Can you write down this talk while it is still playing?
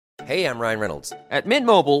Hey, I'm Ryan Reynolds. At Mint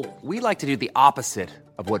Mobile, we like to do the opposite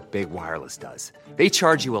of what Big Wireless does. They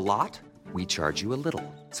charge you a lot, we charge you a little.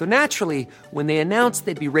 So naturally, when they announced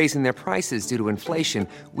they'd be raising their prices due to inflation,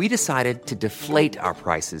 we decided to deflate our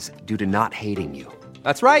prices due to not hating you.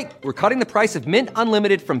 That's right. We're cutting the price of Mint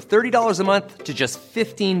Unlimited from $30 a month to just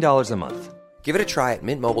 $15 a month. Give it a try at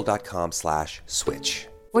mintmobile.com/switch.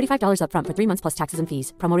 $45 up front for 3 months plus taxes and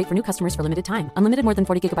fees. Promo rate for new customers for limited time. Unlimited more than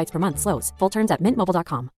 40 gigabytes per month. Slows full terms at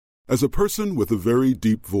mintmobile.com. As a person with a very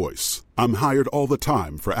deep voice, I'm hired all the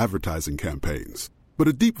time for advertising campaigns. But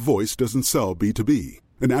a deep voice doesn't sell B2B.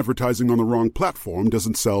 And advertising on the wrong platform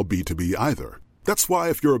doesn't sell B2B either. That's why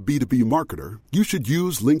if you're a B2B marketer, you should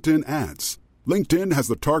use LinkedIn ads. LinkedIn has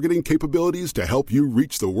the targeting capabilities to help you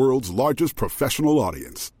reach the world's largest professional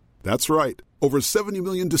audience. That's right. Over 70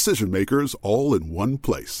 million decision makers all in one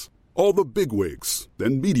place. All the big wigs,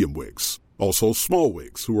 then medium wigs. Also small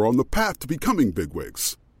wigs who are on the path to becoming big wigs.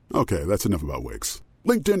 Okay, that's enough about wigs.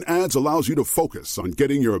 LinkedIn ads allows you to focus on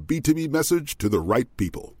getting your B2B message to the right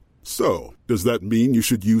people. So, does that mean you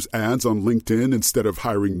should use ads on LinkedIn instead of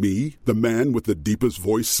hiring me, the man with the deepest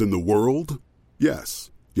voice in the world?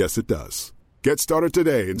 Yes. Yes, it does. Get started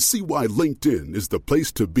today and see why LinkedIn is the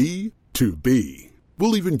place to be to be.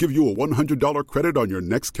 We'll even give you a $100 credit on your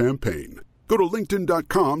next campaign. Go to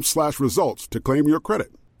linkedin.com/results to claim your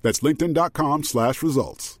credit. That's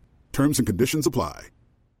linkedin.com/results. Terms and conditions apply.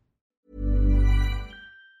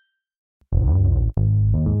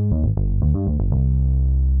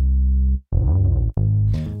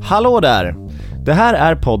 Hallå där! Det här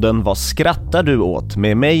är podden Vad skrattar du åt?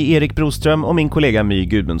 Med mig Erik Broström och min kollega My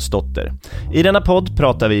Gudmundsdotter. I denna podd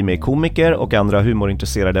pratar vi med komiker och andra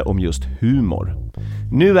humorintresserade om just humor.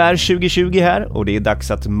 Nu är 2020 här och det är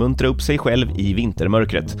dags att muntra upp sig själv i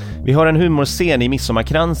vintermörkret. Vi har en humorscen i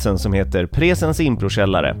Midsommarkransen som heter Presens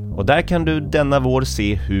improkällare och där kan du denna vår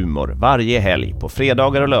se humor varje helg på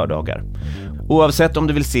fredagar och lördagar. Oavsett om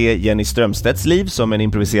du vill se Jenny Strömstedts liv som en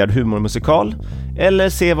improviserad humormusikal eller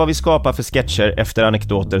se vad vi skapar för sketcher efter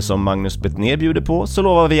anekdoter som Magnus Bettner bjuder på, så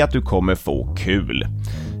lovar vi att du kommer få kul.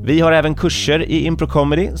 Vi har även kurser i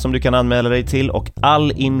improcomedy som du kan anmäla dig till och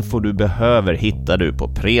all info du behöver hittar du på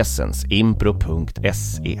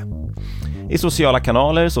presensimpro.se. I sociala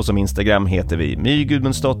kanaler såsom Instagram heter vi My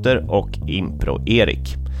Gudmundsdotter och Impro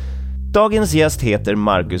Erik. Dagens gäst heter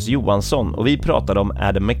Marcus Johansson och vi pratade om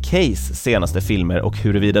Adam McKays senaste filmer och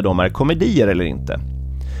huruvida de är komedier eller inte.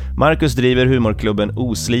 Marcus driver humorklubben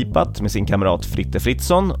Oslipat med sin kamrat Fritte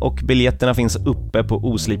Fritzson och biljetterna finns uppe på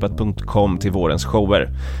oslipat.com till vårens shower.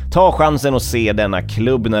 Ta chansen att se denna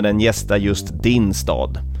klubb när den gästar just din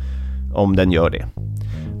stad. Om den gör det.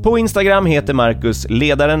 På Instagram heter Marcus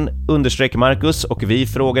ledaren_Marcus och vi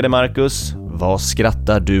frågade Marcus, vad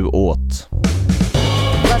skrattar du åt?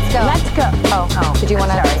 Let's go. Oh. Did you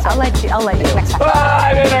want to? I'll let you next time.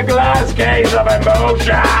 I'm in a glass case of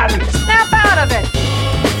emotion. Snap out of it.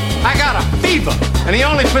 I got a fever, and the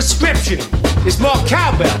only prescription is more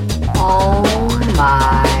cowbell. Oh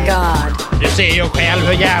my God. Du ser ju själv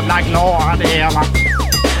hur jävla glad det är, va?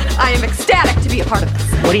 I am ecstatic to be a part of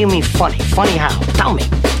this. What do you mean funny? Funny how?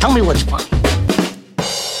 Tell me what's funny.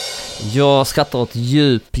 Jag skrattar åt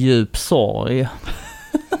djup sorg.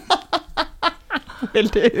 Vill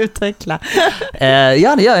du utveckla?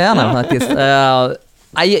 Ja, det gör jag gärna faktiskt. Jag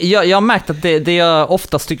har märkt att det jag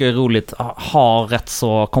oftast tycker är roligt har rätt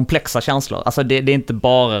så komplexa känslor. Alltså det är inte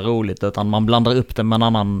bara roligt utan man blandar upp det med en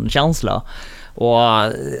annan känsla. Och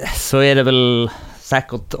så är det väl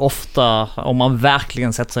säkert ofta, om man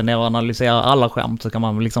verkligen sätter sig ner och analyserar alla skämt så kan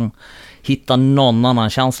man liksom hitta någon annan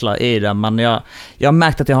känsla i det. Men jag har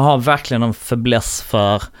märkt att jag har verkligen en fäbless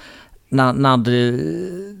för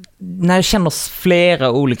när jag känner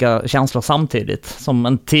flera olika känslor samtidigt. Som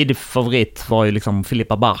en tidig favorit var ju liksom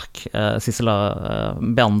Filippa Bark, Sissela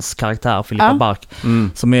Bens karaktär Filippa Bark,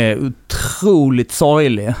 som är otroligt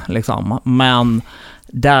sorglig liksom. Men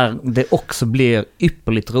där det också blir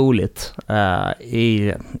ypperligt roligt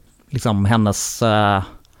i liksom hennes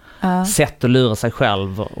sätt att lura sig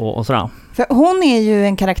själv och sådär. För hon är ju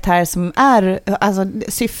en karaktär som är, alltså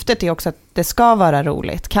syftet är också att det ska vara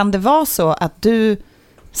roligt. Kan det vara så att du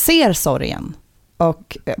ser sorgen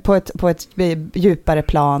och på ett djupare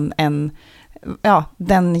plan än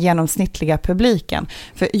den genomsnittliga publiken?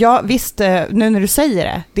 För jag visst, nu när du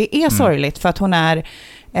säger det är sorgligt för att hon är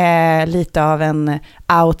lite av en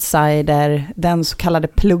outsider, den så kallade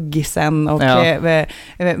pluggisen och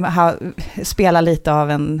spela lite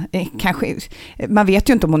av en, kanske, man vet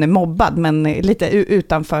ju inte om hon är mobbad, men lite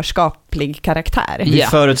utanförskaplig karaktär. Vi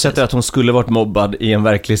förutsätter att hon skulle varit mobbad i en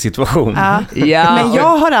verklig situation. Ja. Men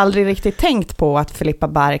jag har aldrig riktigt tänkt på att Filippa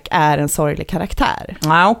Bark är en sorglig karaktär.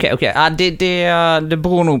 Okej. Det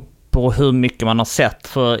beror nog på hur mycket man har sett,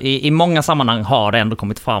 för i många sammanhang har det ändå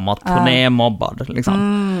kommit fram att hon är mobbad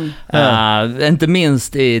liksom. Inte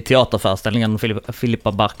minst i teaterföreställningen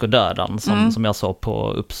Filippa Bark och döden som jag såg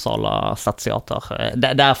på Uppsala stadsteater.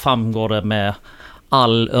 Där framgår det med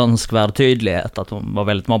all önskvärd tydlighet att hon var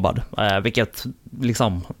väldigt mobbad, vilket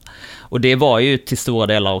liksom, och det var ju till stora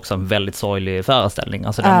delar också en väldigt sorglig föreställning,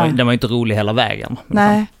 alltså den var ju inte rolig hela vägen.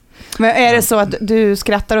 Nej. Men är det så att du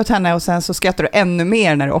skrattar åt henne och sen så skrattar du ännu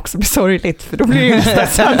mer när det också blir sorgligt, för då blir det ju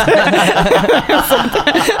nästan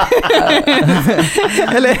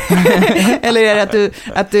eller är det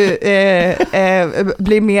att du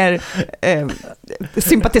blir mer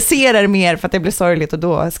sympatiserar mer för att det blir sorgligt och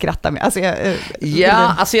då skrattar mer?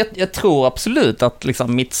 Alltså jag tror absolut att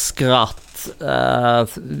liksom mitt skratt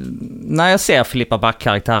när jag ser Filippa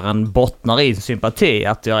Bark-karaktären bottnar i sympati,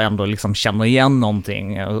 att jag ändå liksom känner igen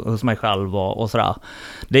någonting hos mig själv och sådär.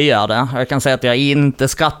 Det gör det. Jag kan säga att jag inte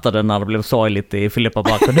skrattade när det blev sorgligt i Filippa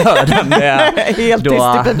Bark och döden. Helt tyst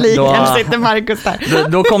i publiken sitter Marcus där.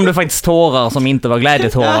 Då kom det faktiskt tårar som inte var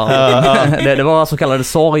glädjetårar. Det var så kallade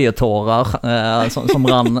sorgetårar som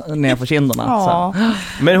rann ner för kinderna. Så.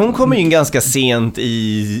 Men hon kom in ganska sent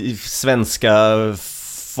i svenska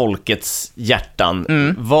folkets hjärtan.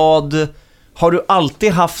 Vad har du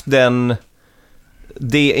alltid haft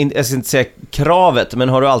jag ska inte säga kravet, men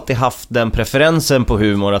har du alltid haft den preferensen på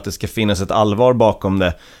humor att det ska finnas ett allvar bakom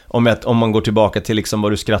det? Om man går tillbaka till liksom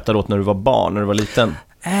vad du skrattade åt när du var barn, när du var liten.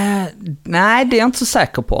 Nej, det är jag inte så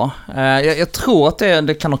säker på. Jag tror att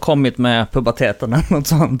det kan ha kommit med puberteten eller något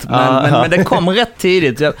sånt. Men det kom rätt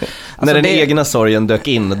tidigt. När den egna sorgen dök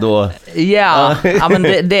in, då... Ja, men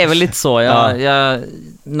det är väl lite så.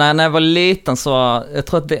 När jag var liten så... Jag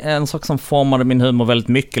tror att det är en sak som formade min humor väldigt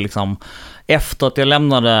mycket. Liksom. Efter att jag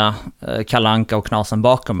lämnade Kalle Anka och Knasen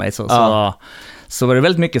bakom mig så var det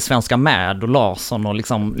väldigt mycket Svenska med och Larsson och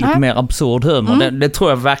liksom lite mer absurd humor. Det tror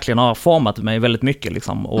jag verkligen har format mig väldigt mycket.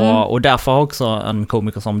 Liksom. Och därför har också en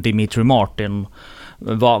komiker som Dimitri Martin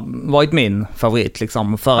varit min favorit.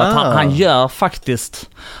 Liksom. För att han gör faktiskt...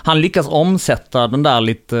 Han lyckas omsätta den där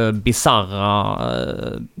lite bizarra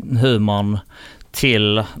humorn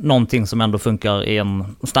till någonting som ändå funkar i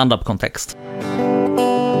en stand-up-kontext.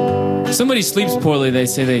 Somebody sleeps poorly, they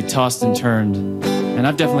say they tossed and turned. And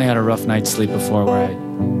I've definitely had a rough night's sleep before where I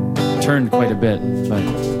turned quite a bit. But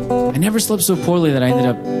I never slept so poorly that I ended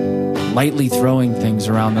up lightly throwing things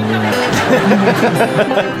around the room.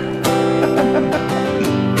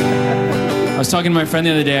 I was talking to my friend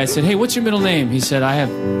the other day. I said, hey, what's your middle name? He said, I have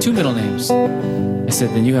 2 middle names. I said,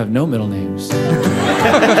 then you have no middle names.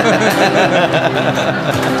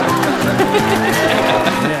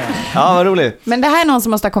 Ja, vad roligt. Men det här är någon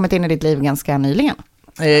som måste ha kommit in i ditt liv ganska nyligen.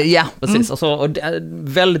 Ja, precis. Alltså, och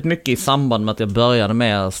väldigt mycket i samband med att jag började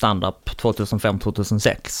med stand-up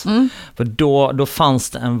 2005-2006. För då fanns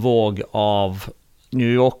det en våg av New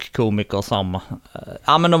York-komiker som...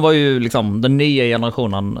 men de var ju liksom den nya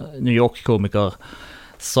generationen New York-komiker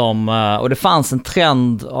som... Och det fanns en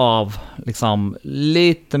trend av liksom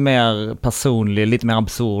lite mer personlig, lite mer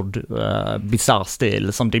absurd, bizarr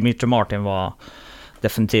stil som Dimitri Martin var...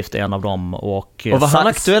 definitivt en av dem. Och var han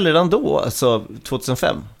aktuell redan då, alltså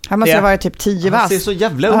 2005? Han måste ha varit typ 10 Han ser så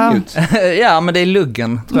jävla ung ut. Ja, men det är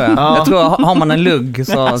luggen, tror jag. Jag tror har man en lugg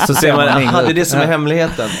så ser man det är det som är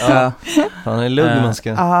hemligheten. Han är lugg man ska...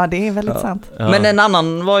 Ja, det är väldigt sant. Men en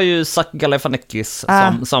annan var ju Zach Galifianakis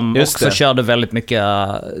som också körde väldigt mycket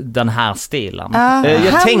den här stilen.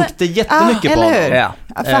 Jag tänkte jättemycket på honom.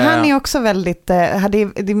 För han är också väldigt... det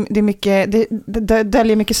är mycket... Det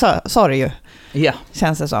döljer mycket sorg ju. Ja.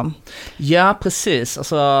 Känns det som. Ja, precis.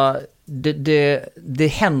 Alltså, det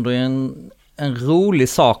händer ju en rolig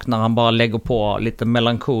sak när han bara lägger på lite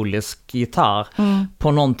melankolisk gitarr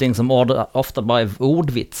på någonting som ofta bara är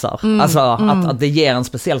ordvitsar. Alltså att det ger en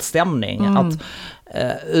speciell stämning. Att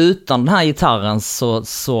utan den här gitarren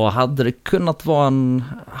så hade det kunnat vara en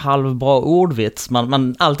halvbra ordvits.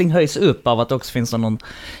 Men allting höjs upp av att det också finns någon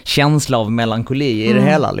känsla av melankoli i det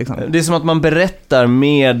hela. Liksom. Det är som att man berättar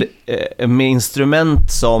med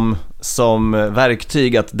instrument som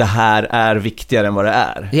verktyg att det här är viktigare än vad det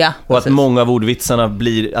är. Ja, och att många av ordvitsarna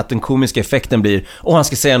blir, att den komiska effekten blir, han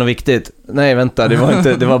ska säga något viktigt. Nej, vänta,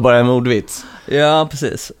 det var bara en ordvits. Ja,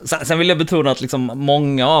 precis. Sen vill jag betona att liksom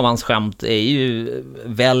många av hans skämt är ju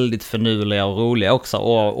väldigt förnuliga och roliga också,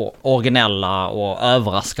 och originella och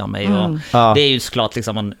överraskar mig. Och det är ju såklart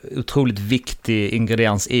liksom en otroligt viktig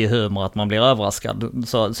ingrediens i humor, att man blir överraskad.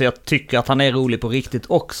 Så jag tycker att han är rolig på riktigt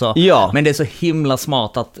också. Ja. Men det är så himla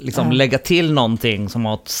smart att liksom lägga till någonting som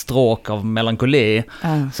har ett stråk av melankoli.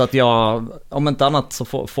 Så att jag, om inte annat, så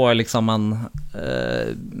får jag liksom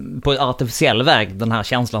på en artificiell väg den här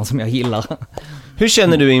känslan som jag gillar. Hur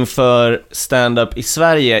känner du inför stand-up i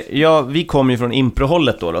Sverige? Ja, vi kommer ju från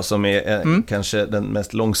improhållet då som är kanske den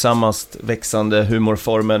mest långsammast växande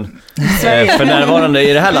humorformen för närvarande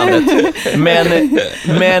i det här landet.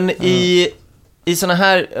 Men i såna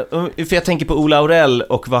här, för jag tänker på Ola Aurell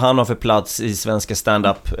och vad han har för plats i svenska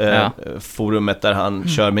stand-up-forumet där han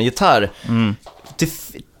kör med gitarr. Det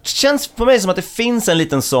känns på mig som att det finns en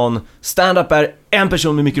liten sån, stand-up är en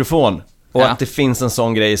person med mikrofon. Och att det finns en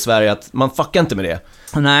sån grej i Sverige att man fuckar inte med det.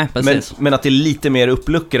 Nej, precis. Men att det är lite mer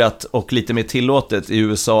uppluckrat och lite mer tillåtet i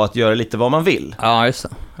USA att göra lite vad man vill. Ja, just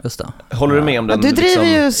det. Håller du med om den? Du driver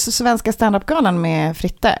ju Svenska stand-up-galan med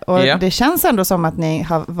Fritte. Och det känns ändå som att ni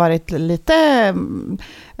har varit lite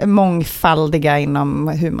mångfaldiga inom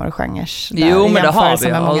humorgenres. Jo, men det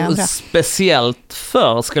har vi. Speciellt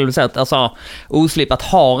för, skulle du säga, att alltså, Oslipat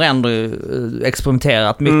har ändå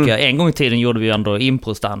experimenterat mycket. En gång i tiden gjorde vi ändå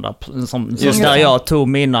impro-stand-up. Där jag tog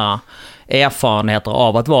mina erfarenheter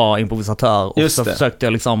av att vara improvisatör och så försökte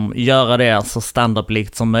jag liksom göra det så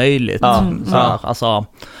stand-up-likt som möjligt.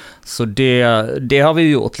 Så det har vi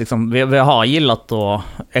gjort liksom. Vi har gillat att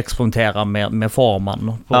experimentera med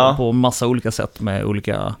formen på massa olika sätt med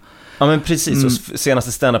olika. Ja, men precis. Och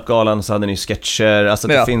senaste stand-up-galan så hade ni sketcher. Alltså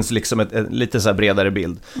det finns liksom ett lite så här bredare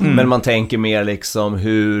bild. Men man tänker mer liksom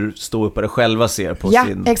hur ståuppare själva ser på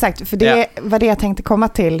sin... Ja, exakt. För det var det jag tänkte komma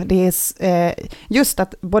till. Det är just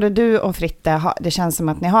att både du och Fritte, det känns som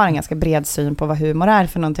att ni har en ganska bred syn på vad humor är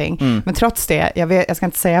för någonting. Men trots det, jag ska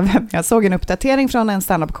inte säga vem, jag såg en uppdatering från en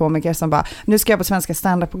stand-up-komiker som bara, nu ska jag på Svenska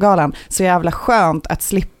stand-up-galan, så jävla skönt att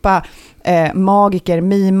slippa magiker,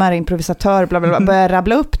 mimar, improvisatör, bla bla bla, börja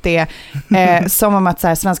rabbla upp det som om att så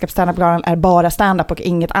här, Svenska stand-up-galan är bara stand-up och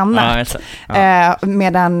inget annat.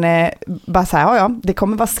 Medan bara så här, det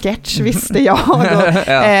kommer vara sketch, visste jag.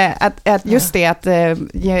 Att just det, att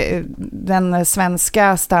den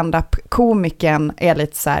svenska stand-up-komikern är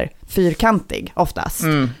lite så här fyrkantig oftast.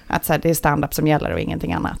 Att så här, det är stand-up som gäller och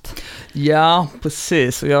ingenting annat. Ja,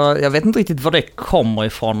 precis. Jag vet inte riktigt var det kommer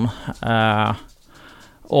ifrån.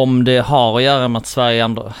 Om det har att göra med att Sverige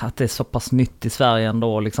ändå, att det är så pass nytt i Sverige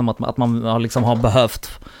ändå, liksom att man liksom har behövt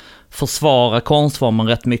försvara konstformen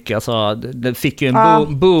rätt mycket. Alltså, det fick ju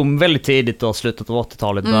en boom väldigt tidigt då, slutet av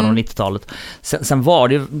 80-talet, början av 90-talet. Sen var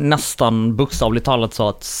det ju nästan bokstavligt talat så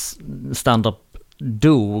att stand-up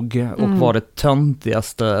dog och var det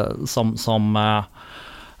töntigaste som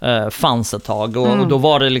fanns ett tag. Och då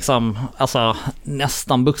var det liksom, alltså,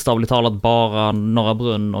 nästan bokstavligt talat bara Norra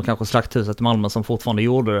Brunn och kanske Slakthuset i Malmö som fortfarande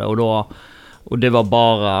gjorde det. Och det var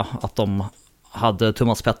bara att de hade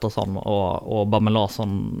Thomas Pettersson och Bamel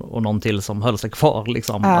Larsson och någon till som höll sig kvar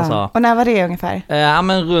liksom. Alltså, och när var det ungefär? Ja,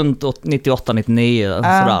 men runt 98-99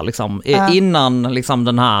 sådär liksom. Innan liksom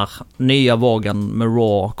den här nya vågen med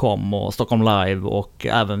Raw kom och Stockholm Live och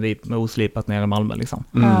även vi med Oslipat nere i Malmö liksom.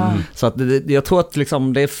 Så att jag tror att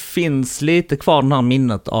liksom det finns lite kvar den här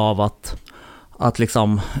minnet av att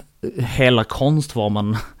liksom hela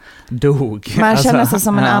konstformen dog. Man känner sig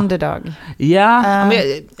som en underdog. Ja, men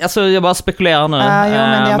alltså jag bara spekulerar nu.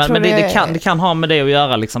 Men det kan ha med det att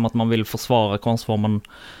göra liksom, att man vill försvara konstformen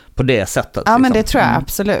på det sättet. Ja, liksom. Men det tror jag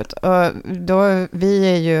absolut. Och då,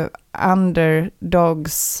 vi är ju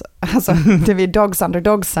underdogs, alltså det är vi dogs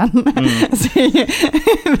underdogsen.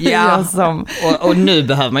 Ja, och nu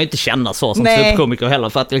behöver man ju inte känna så som ståuppkomiker heller,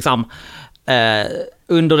 för att liksom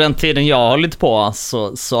under den tiden jag har hållit på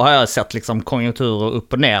så har jag sett liksom konjunkturer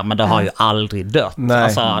upp och ner, men det har ju aldrig dött.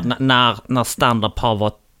 Alltså, när stand-up har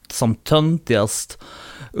varit som töntigast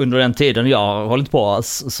under den tiden jag har hållit på,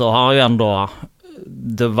 så har ju ändå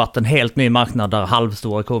det varit en helt ny marknad där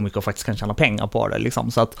halvstora komiker faktiskt kan tjäna pengar på det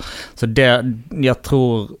liksom. Så det, jag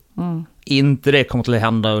tror inte det kommer till att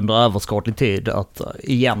hända under överskådlig tid att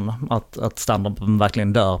stand-upen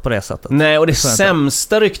verkligen dör på det sättet. Nej, och det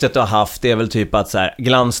sämsta ryktet du har haft är väl typ att så här,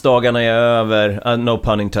 glansdagarna är över, no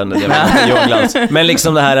pun intended, men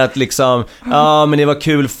liksom det här att liksom, men det var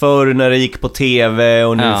kul förr när det gick på tv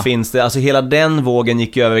och nu finns det, alltså hela den vågen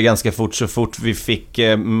gick över ganska fort så fort vi fick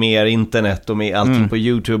mer internet och med allting på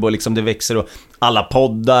YouTube och liksom det växer och alla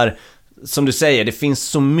poddar. Som du säger, det finns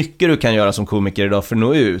så mycket du kan göra som komiker idag för att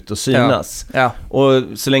nå ut och synas. Och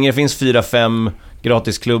så länge det finns 4-5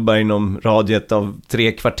 gratisklubbar inom radiet av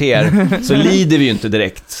 3 kvarter så lider vi ju inte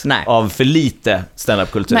direkt av för lite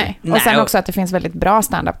stand-up-kultur. Nej, och sen också att det finns väldigt bra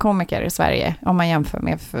stand-up-komiker i Sverige om man jämför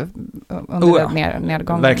med under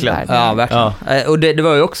nedgången. Verkligen. Där. Ja, verkligen. Ja. Och det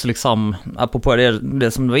var ju också liksom, apropå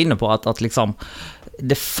det som du var inne på, att liksom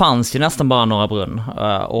det fanns ju nästan bara Norra Brunn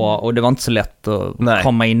och det var inte så lätt att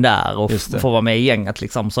komma in där och få vara med i gänget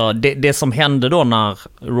liksom. Så det som hände då när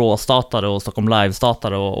Raw startade och Stockholm Live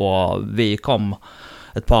startade och vi kom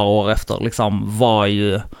ett par år efter liksom, var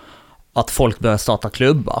ju att folk började starta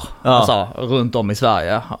klubbar alltså, runt om i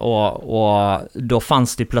Sverige och då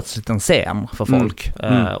fanns det plötsligt en scen för folk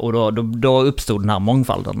och då uppstod den här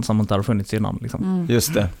mångfalden som inte hade funnits innan liksom.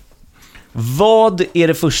 Just det. Vad är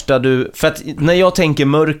det första du... För att när jag tänker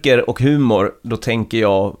mörker och humor, då tänker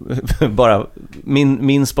jag bara...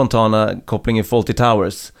 Min spontana koppling är Fawlty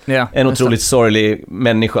Towers. En otroligt sorglig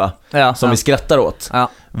människa som vi skrattar åt.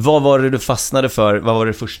 Vad var det du fastnade för? Vad var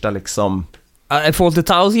det första liksom... Fawlty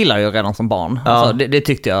Towers gillar jag redan som barn. Alltså, det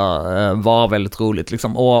tyckte jag var väldigt roligt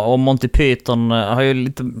liksom. Och Monty Python har ju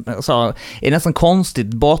lite så, är nästan konstigt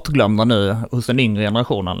bortglömda nu hos den yngre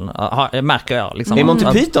generationen. Märker jag liksom. Är Monty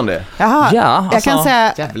Python det? Jaha, ja, jag kan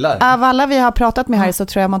säga jävlar. Av alla vi har pratat med här så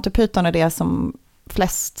tror jag Monty Python är det som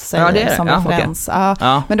flest säger som referens.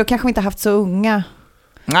 Okay. Men då kanske vi inte haft så unga.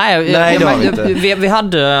 Nej,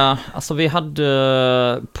 vi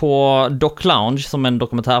hade på Doc Lounge som en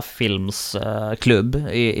dokumentärfilmsklubb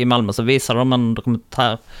i Malmö, så visade de en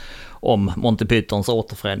dokumentär om Monty Pythons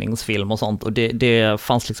återföreningsfilm och sånt, och det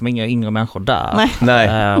fanns liksom inga yngre människor där.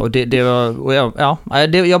 Nej. Och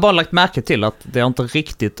jag har bara lagt märke till att det har inte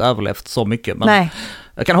riktigt överlevt så mycket, men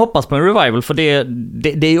jag kan hoppas på en revival, för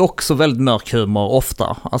det är också väldigt mörk humor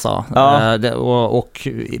ofta alltså, och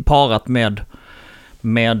parat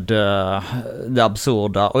med det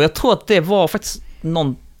absurda. Och jag tror att det var faktiskt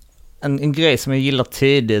en grej som jag gillade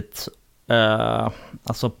tidigt,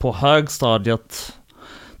 alltså på högstadiet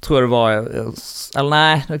tror jag det var, eller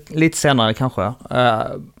nej, lite senare kanske,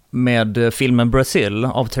 med filmen Brazil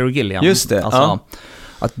av Terry Gilliam. Just det, alltså,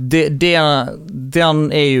 att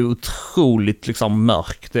den är ju otroligt liksom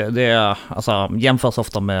mörk. Det alltså, jämförs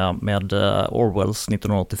ofta med Orwells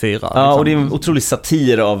 1984. Ja, liksom. och det är en otrolig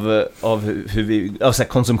satir av hur vi, alltså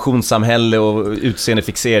konsumtionssamhälle och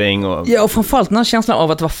utseendefixering och... Ja, och framförallt den här känslan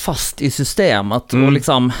av att vara fast i systemet. Och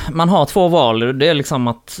liksom, man har 2 val. Det är liksom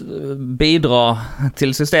att bidra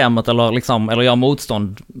till systemet eller göra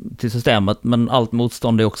motstånd till systemet, men allt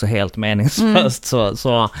motstånd är också helt meningslöst.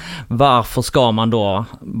 Så varför ska man då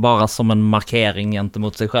bara som en markering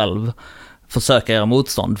gentemot sig själv försöka göra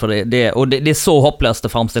motstånd? För det är så hopplöst det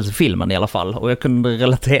framställs i filmen i alla fall, och jag kunde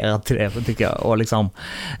relatera till det, tycker jag. Och liksom,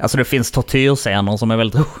 alltså det finns tortyrscener som är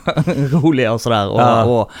väldigt roliga och sådär,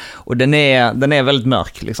 och den är väldigt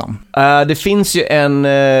mörk liksom. Det finns ju en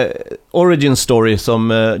origin story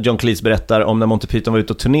som John Cleese berättar om när Monty Python var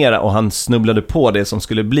ute och turnera och han snubblade på det som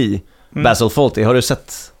skulle bli Basil Fawlty. Har du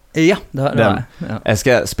sett? Ja, det har jag. Jag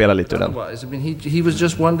ska spela lite ur den. I mean, he was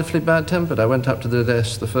just wonderfully bad-tempered. I went up to the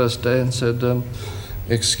desk the first day and said,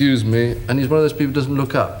 excuse me, and he's one of those people who doesn't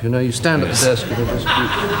look up. You know, you stand at the desk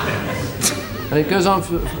and it goes on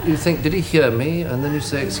for, you think, did he hear me? And then you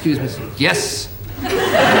say, excuse me, yes.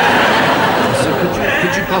 So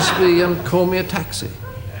could you possibly call me a taxi?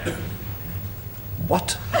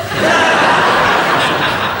 What?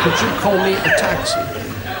 Could you call me a taxi?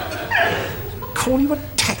 Call you a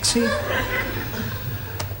taxi?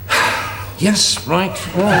 Yes, right.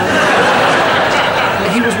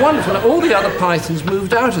 He was wonderful. All the other pythons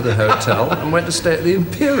moved out of the hotel and went to stay at the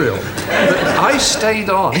Imperial. But I stayed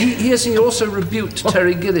on. He also rebuked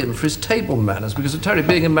Terry Gilliam for his table manners, because Terry,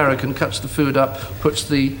 being American, cuts the food up, puts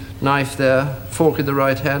the knife there, fork in the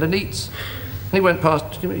right hand, and eats. And he went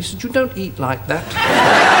past him and he said, you don't eat like that.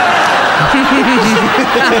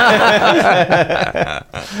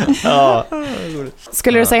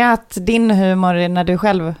 Skulle du säga att din humor när du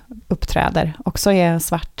själv uppträder också är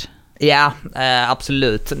svart? Ja,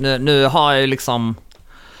 absolut. Nu har jag ju liksom,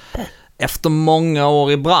 efter många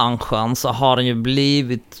år i branschen så har den ju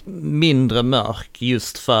blivit mindre mörk,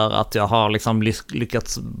 just för att jag har liksom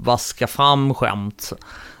lyckats vaska fram skämt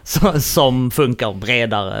som funkar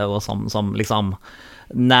bredare och som liksom,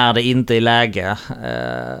 när det inte är läge,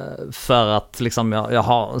 för att liksom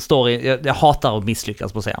jag hatar att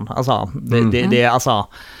misslyckas på scen. Alltså det är alltså,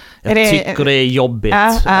 tycker det är jobbigt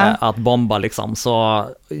att bomba liksom. Så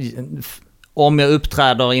om jag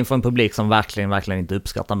uppträder inför en publik som verkligen inte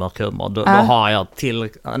uppskattar mörk humor, då har jag till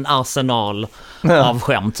en arsenal av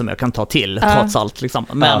skämt som jag kan ta till trots allt liksom.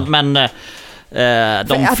 Men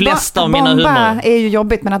De flesta av mina humor. Bomba är ju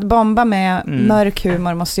jobbigt, men att bomba med mörk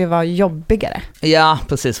humor måste ju vara jobbigare. Ja,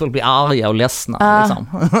 precis. Folk blir arga och ledsna. Liksom.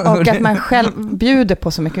 Och att man själv bjuder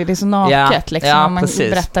på så mycket. Det är så naket. Liksom, ja, man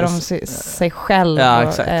precis, berättar om sig själv. Ja,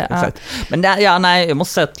 exakt. Men nej, jag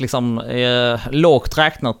måste säga att liksom, lågt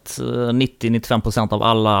räknat 90-95% av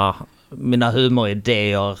alla mina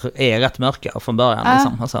humoridéer är rätt mörka från början.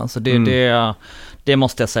 Liksom. Alltså, så det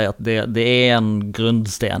måste jag säga att det är en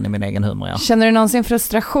grundsten i min egen humor. Ja. Känner du någonsin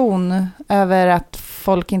frustration över att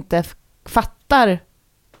folk inte fattar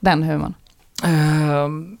den humorn?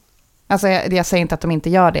 Alltså jag säger inte att de inte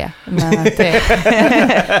gör det, men att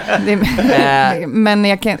men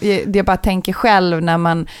jag bara tänker själv när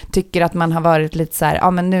man tycker att man har varit lite så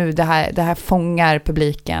här, men nu det här fångar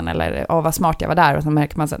publiken, eller vad smart jag var där, och så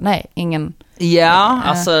märker man så att nej, ingen. Ja,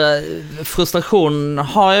 alltså frustration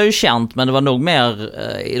har jag ju känt, men det var nog mer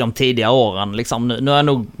i de tidiga åren. Liksom. Nu har jag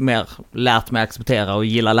nog mer lärt mig acceptera och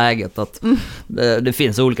gilla läget. Att det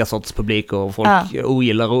finns olika sorts publik och folk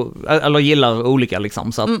gillar olika.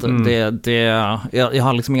 Liksom. Så att jag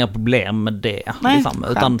har liksom inga problem med det. Nej,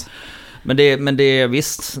 liksom. Men det är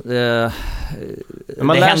visst...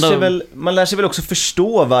 Man lär sig väl också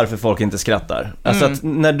förstå varför folk inte skrattar. Alltså att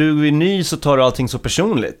när du är ny så tar du allting så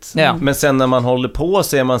personligt. Ja. Men sen när man håller på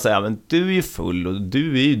så är man så här, men du är ju full och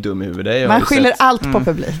du är ju dum i huvudet. Man skyller allt på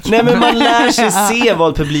publik. Nej, men man lär sig se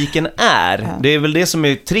vad publiken är. Det är väl det som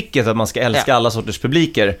är tricket, att man ska älska alla sorters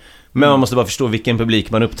publiker. Men man måste bara förstå vilken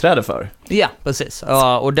publik man uppträder för. Ja, precis.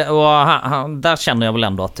 Och där känner jag väl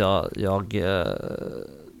ändå att jag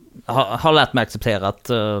har lärt mig acceptera att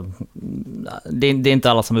det är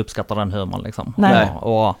inte alla som uppskattar den humorn liksom. Nej.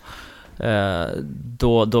 Och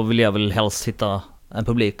då vill jag väl helst hitta en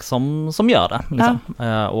publik som gör det liksom.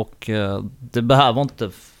 Och det behöver inte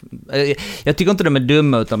jag tycker inte de är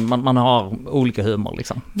dumma, utan man har olika humor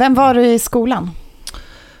liksom. Vem var du i skolan?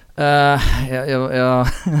 Jag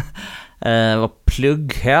var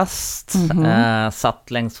plugghäst,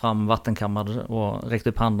 satt längst fram vattenkammad och räckte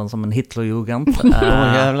upp handen som en Hitlerjugend.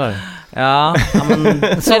 Jävlar. Ja,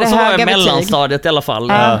 men så var jag mellanstadiet i alla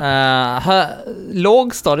fall.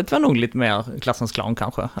 Lågstadiet var nog lite mer klassens clown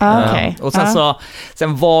kanske. Och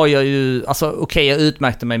sen var jag ju, alltså jag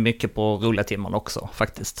utmärkte mig mycket på roliga timmar också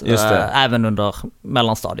faktiskt. Även under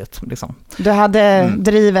mellanstadiet liksom. Du hade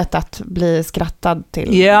drivet att bli skrattad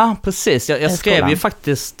till. Ja, precis. Jag skrev ju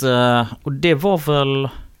faktiskt, och det var väl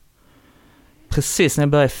precis när jag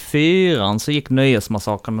började i 4:an så gick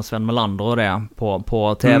Nöjesmassakern med Sven Melander och det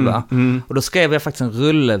på tv. Och då skrev jag faktiskt en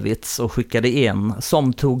rullevits och skickade in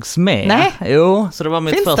som togs med. Nej. Jo, så det var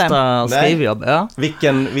mitt första skrivjobb. Ja.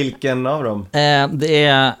 Vilken av dem? Det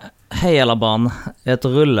är: hej alla barn, jag heter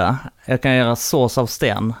Rulle. Jag kan göra sås av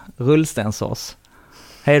sten, rullstensås.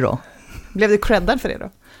 Hej då. Blev du creddad för det då?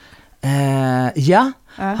 Ja.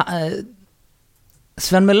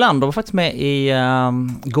 Sven Melander var faktiskt med i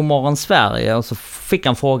Godmorgon Sverige, och så fick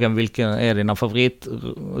han frågan vilken är dina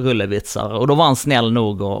favoritrullevitsar, och då var han snäll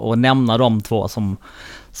nog att nämna de två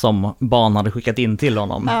som barn hade skickat in till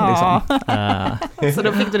honom. Ja. Liksom. Så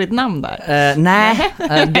då fick du ditt namn där? Nej,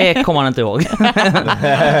 det kommer han inte ihåg.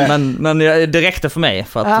 men det räckte för mig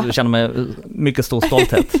för att känna mig mycket stor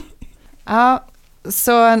stolthet. Ja.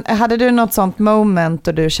 Så hade du något sånt moment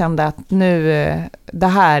och du kände att nu,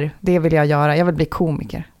 det vill jag göra, jag vill bli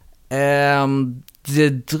komiker?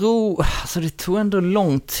 Det tog ändå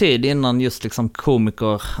lång tid innan just liksom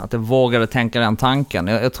komiker, att jag vågade tänka den tanken.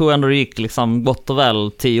 Jag tror ändå det gick liksom gott och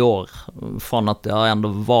väl 10 år från att jag ändå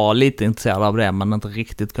var lite intresserad av det, men inte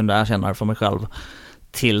riktigt kunde erkänna det för mig själv,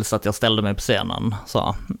 tills att jag ställde mig på scenen.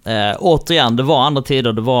 Så, återigen, det var andra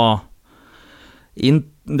tider,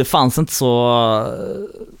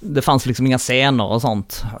 det fanns liksom inga scener och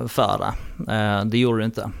sånt för det. Det gjorde det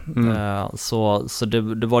inte. Så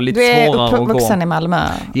det var lite svårare att gå. Du är vuxen i Malmö?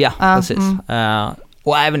 Ja, precis.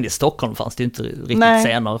 Och även i Stockholm fanns det inte riktigt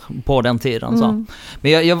scener på den tiden. Så.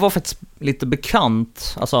 Men jag var faktiskt lite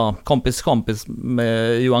bekant, alltså kompis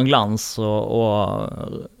med Johan Glans och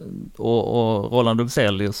Roland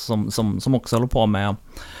Dubselius som också håller på med.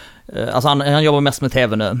 Alltså han jobbar mest med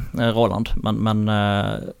tv nu, Roland, men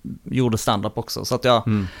gjorde stand-up också. Så att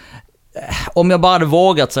om jag bara hade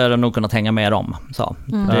vågat så hade jag nog kunnat hänga med dem. Så.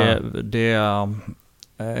 Det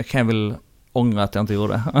kan jag väl ångra att jag inte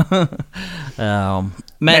gjorde.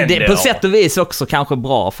 Men det på sätt och vis också kanske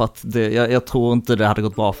bra, för att jag tror inte det hade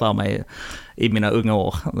gått bra för mig i mina unga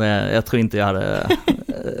år. Jag tror inte jag hade...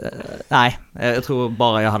 nej, jag tror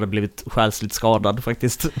bara jag hade blivit själsligt skadad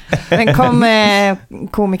faktiskt. Men kom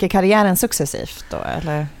komikerkarriären successivt då,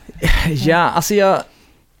 eller? Ja, alltså jag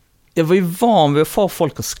var ju van vid att få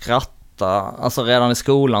folk att skratta ofta, alltså redan i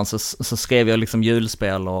skolan så skrev jag liksom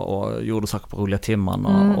julspel och gjorde saker på roliga timman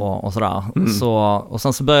och sådär. Och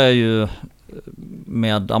sen så började jag ju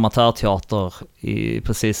med amatörteater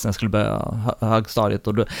precis när jag skulle börja högstadiet,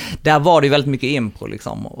 och där var det ju väldigt mycket impro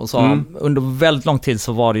liksom. Och så under väldigt lång tid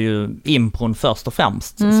så var det ju impron först och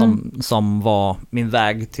främst som var min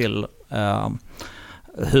väg till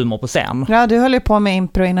humor på scen. Ja, du höll ju på med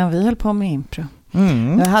impro innan vi höll på med impro.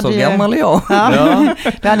 Så gammal är jag.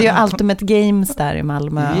 Du hade ju Ultimate Games där i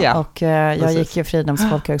Malmö och jag gick ju Fridhems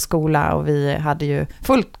folkhögskola och vi hade ju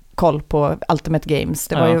fullt koll på Ultimate Games.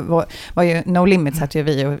 Det var ju No Limits hette ju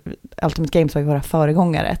vi, och Ultimate Games var ju våra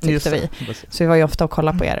föregångare tyckte vi. Så vi var ju ofta och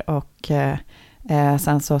kollade på er, och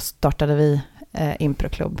sen så startade vi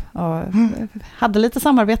improklubb och hade lite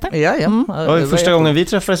samarbete. Och första gången vi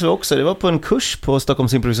träffades också, det var på en kurs på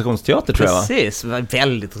Stockholms improvisationsteater tror jag. Precis, det var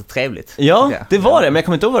väldigt trevligt. Ja, det var det, men jag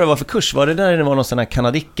kommer inte ihåg vad det var för kurs. Var det där det var någon sån här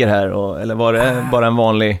kanadicker här, eller var det bara en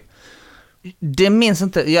vanlig... Det minns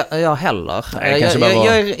inte jag heller.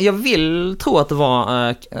 Jag vill tro att det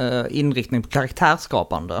var inriktning på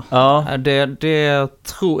karaktärsskapande. Ja. Jag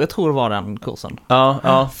tror det var den kursen.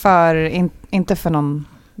 Ja. Inte för någon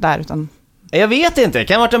där, utan... Jag vet inte, det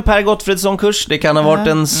kan ha varit en Per Gottfridsson-kurs, det kan ha varit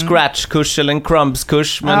en Scratch-kurs eller en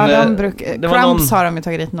Crumbs-kurs. Men Crumbs har de ju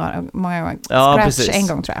tagit dit många gånger. Scratch precis. En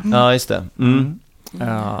gång tror jag. Ja, just det.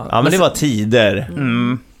 Ja, men det var tider.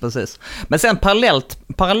 Precis. Men sen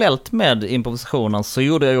parallellt med improvisationen så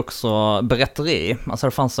gjorde jag ju också berätteri. Alltså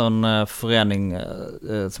det fanns en förening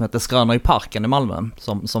som hette Skrattar i parken i Malmö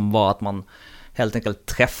som var att man helt enkelt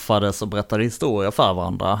träffades och berättade historier för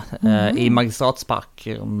varandra i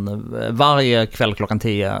Magistratsparken varje kväll klockan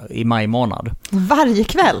 10 i maj månad. Varje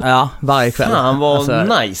kväll? Ja, varje kväll. Fan vad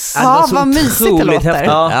nice. Ja, vad mysigt det låter.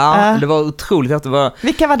 Ja, det var otroligt häftigt.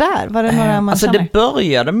 Vilka var där? Var det några man alltså känner? Det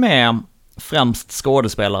började med främst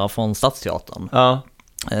skådespelare från Stadsteatern. Ja.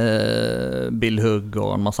 Bill Hugg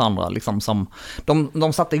och en massa andra liksom, som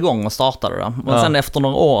de satte igång och startade det. Och sen efter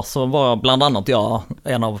några år så var bland annat jag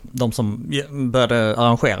en av de som började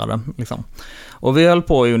arrangera det liksom. Och vi höll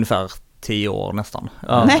på i ungefär 10 år nästan.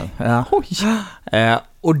 Nej.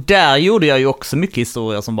 Och där gjorde jag ju också mycket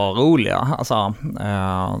historier som var roliga alltså,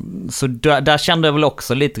 så där kände jag väl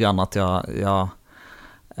också lite grann att jag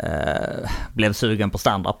blev sugen på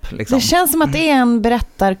stand-up liksom. Det känns som att det är en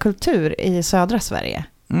berättarkultur i södra Sverige.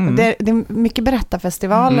 Det är mycket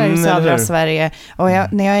berättarfestivaler i södra Sverige, och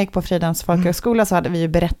när jag gick på Fridhems folkhögskola så hade vi ju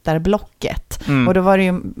berättarblocket, och då var det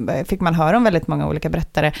ju, fick man höra om väldigt många olika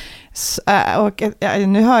berättare, och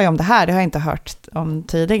nu hör jag om det här, det har jag inte hört om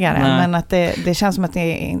tidigare. Men att det känns som att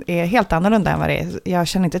det är helt annorlunda än vad det är. Jag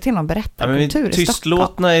känner inte till någon berättarkultur i Stockholm.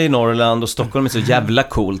 Tystlåtna i Norrland och Stockholm är så jävla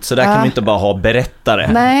coolt, så där kan man inte bara ha berättare.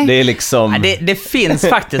 Nej. Det är liksom... Det finns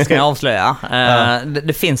faktiskt, kan jag avslöja.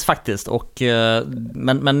 Det finns faktiskt, och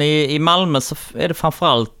men i Malmö så är det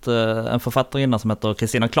framförallt en författarinna som heter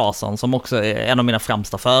Kristina Claesson, som också är en av mina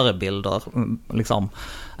främsta förebilder liksom.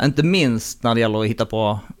 Inte minst när det gäller att hitta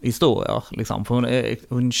på historier liksom. För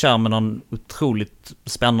hon kör med någon otroligt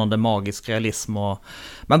spännande magisk realism, och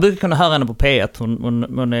man brukar kunna höra henne på P1.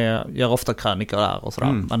 Hon gör ofta krönikor där och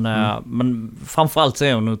sådär. Men framförallt så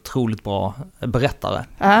är hon en otroligt bra berättare.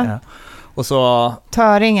 Och så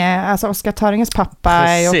Töringe, alltså Oskar Töringes pappa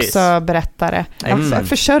är ju också berättare. Han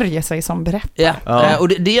försörjer sig som berättare. Ja. Och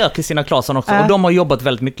det gör Kristina Claesson också. Och de har jobbat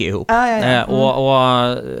väldigt mycket ihop.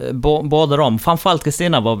 Och båda de, framförallt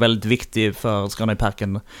Kristina, var väldigt viktig för Skrattar i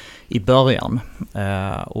parken i början.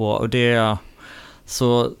 Och det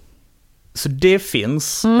så det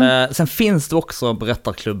finns. Sen finns det också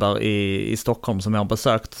berättarklubbar i Stockholm som jag har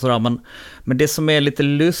besökt. Sådär. Men det som är lite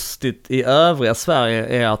lustigt i övriga Sverige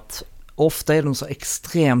är att ofta är de så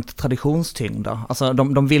extremt traditionstyngda. Alltså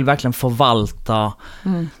de vill verkligen förvalta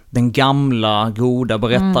den gamla, goda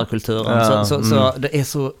berättarkulturen. Så det är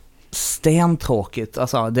så stentråkigt.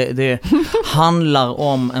 Alltså det handlar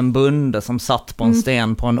om en bonde som satt på en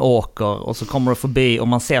sten på en åker, och så kommer det förbi och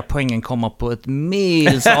man ser poängen komma på ett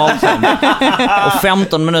mils avstånd. Och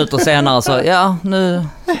 15 minuter senare så nu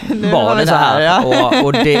var det så här.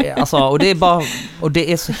 Och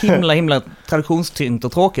det är så himla traditionstyngt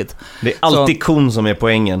och tråkigt. Det är alltid kon som är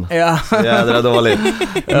poängen. Ja. Så jädra dåligt.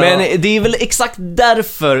 Men det är väl exakt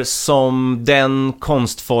därför som den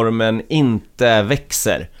konstformen inte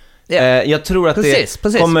växer. Jag tror att precis.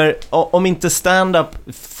 Kommer, om inte stand-up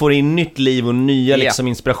får in nytt liv och nya liksom,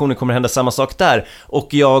 inspirationer, kommer hända samma sak där. Och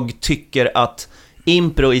jag tycker att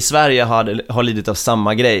impro i Sverige har lidit av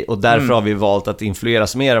samma grej, och därför har vi valt att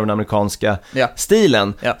influeras mer av den amerikanska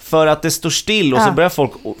stilen. För att det står still, och så börjar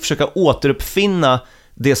folk försöka återuppfinna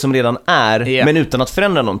det som redan är, men utan att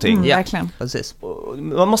förändra någonting. Verkligen. Precis.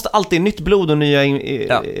 Man måste alltid nytt blod och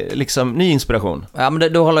liksom, ny inspiration. Ja,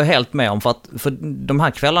 men det håller jag helt med om, för de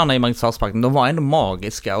här kvällarna i Marieholmsparken, de var ändå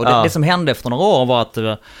magiska, och det som hände efter några år var att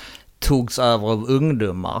det togs över av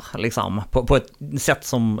ungdomar liksom, på ett sätt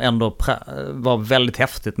som ändå var väldigt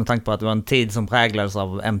häftigt, med tanke på att det var en tid som präglades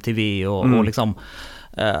av MTV och liksom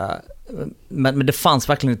men det fanns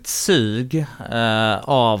verkligen ett sug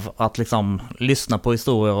av att liksom lyssna på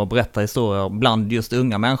historier och berätta historier bland just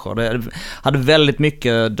unga människor. Det hade väldigt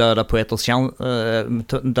mycket döda poeters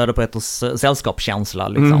sällskapskänsla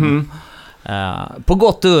liksom. På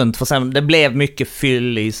gott och ont, för sen det blev mycket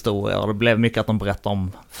fyllig historier, det blev mycket att de berättade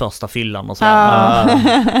om första fyllan och så.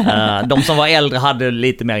 De som var äldre hade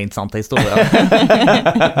lite mer intressanta historier.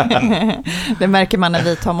 Det märker man när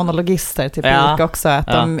vi tar monologister till publik också, att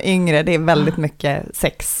de yngre, det är väldigt mycket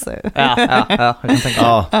sex. Jag kan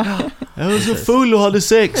tänka. Jag var så full och hade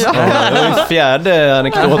sex. Det var fjärde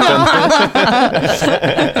anekdoten.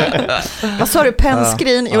 Vad sa du,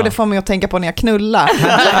 pennskrin? Jo, det får mig att tänka på när jag knullar.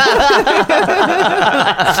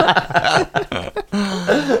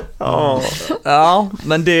 Ja,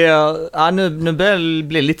 men nu börjar jag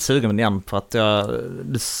bli lite sugen igen, för att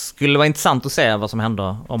det skulle vara intressant att se vad som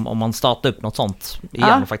händer om man startar upp något sånt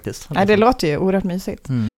igen faktiskt. Ja, det låter ju oerhört mysigt.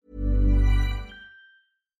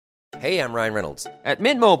 Hey, I'm Ryan Reynolds. At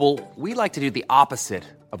Mint Mobile, we like to do the opposite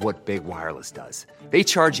of what Big Wireless does. They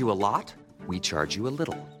charge you a lot, we charge you a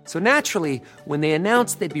little. So naturally, when they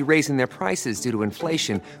announced they'd be raising their prices due to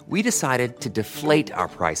inflation, we decided to deflate our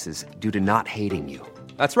prices due to not hating you.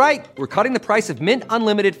 That's right. We're cutting the price of Mint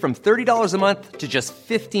Unlimited from $30 a month to just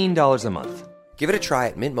 $15 a month. Give it a try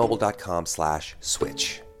at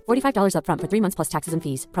mintmobile.com/switch. $45 up front for 3 months plus taxes and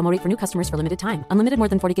fees. Promo rate for new customers for limited time. Unlimited more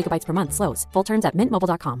than 40 gigabytes per month. Slows full terms at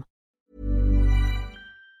mintmobile.com.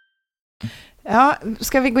 Ja,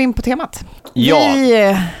 ska vi gå in på temat? Ja.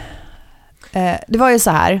 Det var ju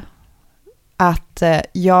så här att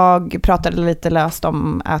jag pratade lite löst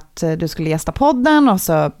om att du skulle gästa podden, och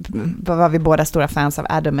så var vi båda stora fans av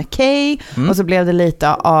Adam McKay, och så blev det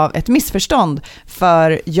lite av ett missförstånd,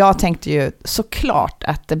 för jag tänkte ju såklart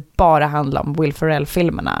att det bara handlar om Will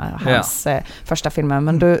Ferrell-filmerna, hans första filmer,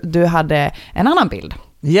 men du hade en annan bild.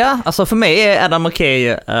 Ja, alltså för mig är Adam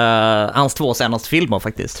McKay hans 2 senaste filmer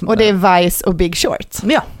faktiskt. Och det är Vice och Big Short.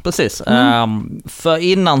 Ja, precis. För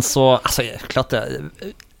innan så, alltså klart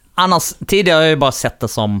annars, tidigare har jag ju bara sett det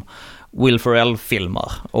som Will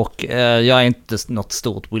Ferrell-filmer, och jag är inte något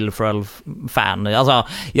stort Will Ferrell-fan. Alltså,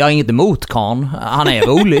 jag har inget emot Khan, han är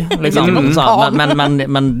rolig liksom.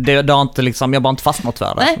 Men det har inte liksom, jag har bara inte fastnat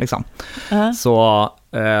för det liksom. Så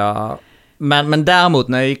men däremot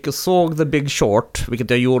när jag gick och såg The Big Short, vilket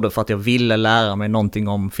jag gjorde för att jag ville lära mig någonting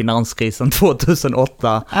om finanskrisen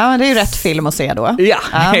 2008. Ja, det är ju rätt film att se då. Ja.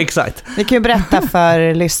 Exakt. Vi kan ju berätta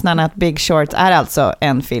för lyssnarna att Big Short är alltså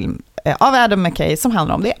en film av Adam McKay som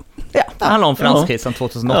handlar om det. Ja, det handlar om finanskrisen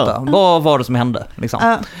 2008. Vad var det som hände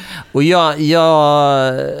liksom? Och jag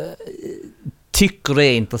tycker det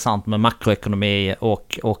är intressant med makroekonomi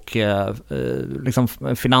och liksom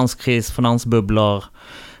finanskris, finansbubblor,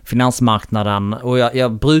 finansmarknaden, och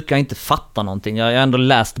jag brukar inte fatta någonting. Jag har ändå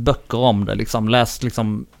läst böcker om det, läst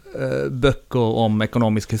böcker om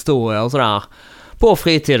ekonomisk historia och sådär på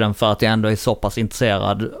fritiden, för att jag ändå är så pass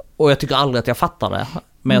intresserad, och jag tycker aldrig att jag fattar det.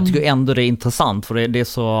 Men jag tycker ändå det är intressant, för det är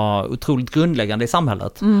så otroligt grundläggande i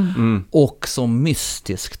samhället. Och så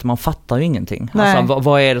mystiskt, man fattar ju ingenting. Alltså,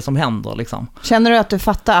 vad är det som händer liksom? Känner du att du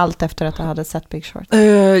fattar allt efter att du hade sett Big Short?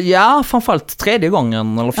 Ja, framförallt 3:e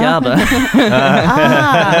gången eller 4:e.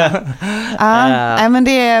 Men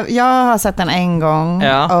jag har sett den en gång,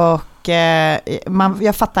 och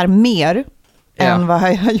jag fattar mer än vad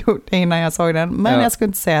jag har gjort innan jag såg den. Men jag skulle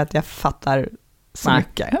inte säga att jag fattar så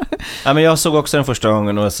mycket. Ja, men jag såg också den första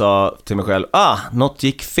gången och jag sa till mig själv, något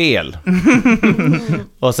gick fel.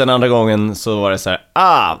 Och sen andra gången så var det så här,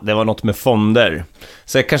 det var något med fonder.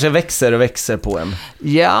 Så jag kanske växer på en.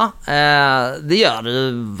 Ja, det gör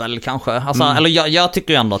det väl kanske. Alltså, eller jag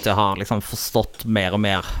tycker ju ändå att jag har liksom förstått mer och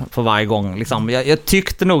mer för varje gång. Liksom. Jag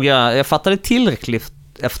tyckte nog, jag fattade tillräckligt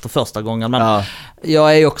efter första gången, men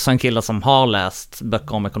jag är ju också en kille som har läst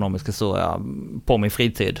böcker om ekonomisk historia på min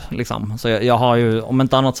fritid liksom. Så jag har ju, om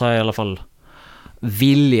inte annat så har jag i alla fall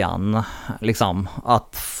viljan liksom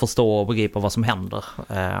att förstå och begripa vad som händer,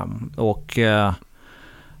 och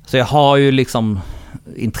så jag har ju liksom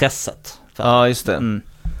intresset för. Ja, just det.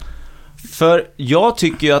 För jag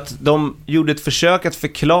tycker ju att de gjorde ett försök att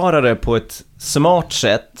förklara det på ett smart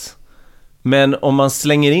sätt. Men om man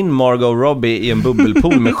slänger in Margot Robbie i en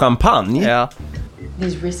bubbelpool med champagne.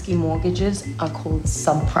 These risky mortgages are called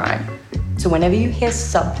subprime. So whenever you hear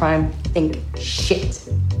subprime, think shit.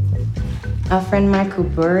 Our friend Michael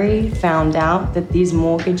Burry found out that these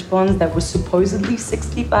mortgage bonds that were supposedly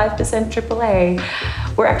 65% AAA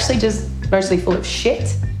were actually just mostly full of shit.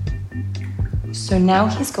 So now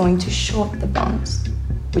he's going to short the bonds,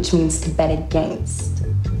 which means to bet against.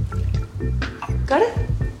 Got it?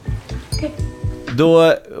 Okay.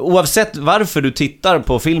 Då, oavsett varför du tittar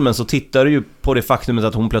på filmen så tittar du ju på det faktumet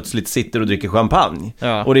att hon plötsligt sitter och dricker champagne.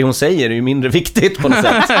 Ja. Och det hon säger är ju mindre viktigt på något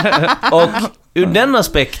sätt. Och ur den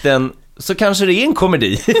aspekten så kanske det är en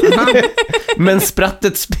komedi. Men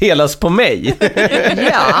sprattet spelas på mig.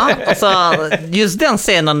 Ja, alltså just den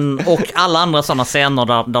scenen och alla andra sådana scener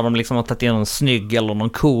där de liksom har tagit in någon snygg eller någon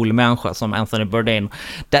cool människa som Anthony Bourdain.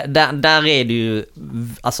 Där är det ju,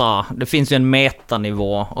 alltså det finns ju en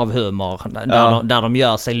metanivå av humor där de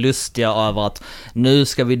gör sig lustiga över att nu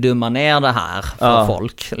ska vi dumma ner det här för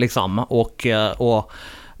folk liksom, och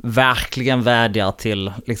verkligen vädjar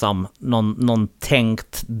till liksom någon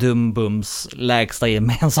tänkt dumbums lägsta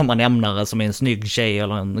gemensamma nämnare som är en snygg tjej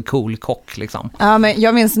eller en cool kock liksom. Ja, men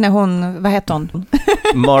jag minns när hon, vad heter hon?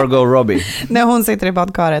 Margot Robbie. När hon sitter i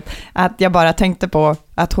badkaret, att jag bara tänkte på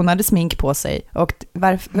att hon hade smink på sig och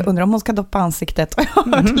undrar om hon ska doppa ansiktet, och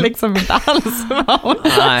jag hörde liksom inte alls vad hon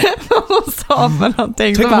sa för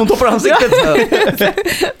någonting. Tänk om hon doppar ansiktet.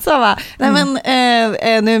 Så va, nej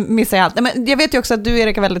men nu missar jag allt. Nej, men jag vet ju också att du,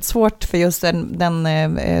 Erik, är väldigt svårt för just den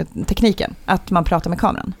tekniken, att man pratar med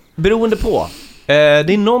kameran. Beroende på.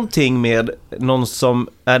 Det är någonting med någon som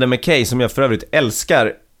Adam McKay som jag för övrigt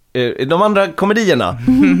älskar, de andra komedierna.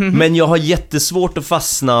 Men jag har jättesvårt att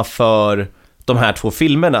fastna för de här två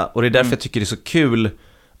filmerna, och det är därför jag tycker det är så kul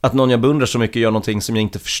att någon jag beundrar så mycket gör någonting som jag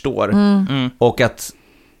inte förstår. Och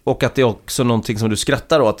att det är också någonting som du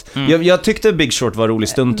skrattar åt. Jag tyckte Big Short var rolig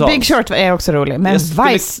stundtals. Big Short är också rolig, men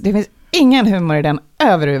Vice, det finns ingen humor i den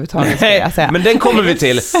överhuvudtaget, ska jag säga. Men den kommer vi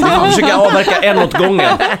till. Vi får försöka avverka en åt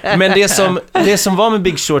gången. Men det som var med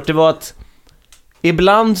Big Short, det var att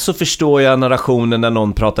ibland så förstår jag narrationen när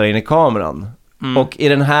någon pratar in i kameran. Och i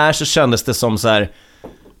den här så kändes det som så här: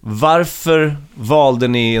 varför valde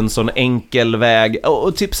ni en sån enkel väg?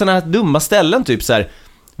 Och typ såna här dumma ställen, typ så här.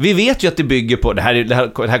 Vi vet ju att det bygger på det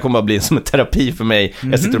här kommer att bli som en terapi för mig.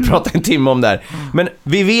 Jag sitter och pratar en timme om det här. Men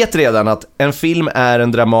vi vet redan att en film är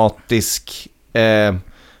en dramatisk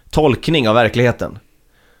tolkning av verkligheten.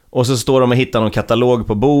 Och så står de och hittar någon katalog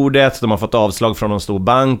på bordet. De har fått avslag från någon stor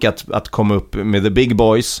bank att komma upp med the big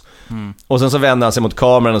boys. Och sen så vänder han sig mot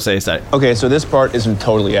kameran och säger så här: Okay, so this part isn't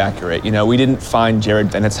totally accurate. You know, we didn't find Jared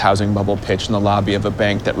Bennett's housing bubble pitch in the lobby of a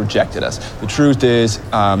bank that rejected us. The truth is,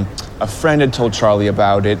 a friend had told Charlie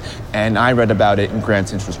about it, and I read about it in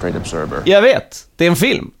Grant's Interest Rate Observer. Jag vet, det är en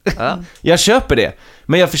film. Jag köper det.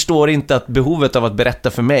 Men jag förstår inte att behovet av att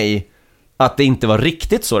berätta för mig att det inte var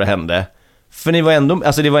riktigt så det hände. För ni var ändå,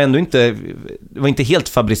 alltså det var inte helt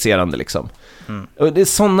fabricerande liksom. Och det är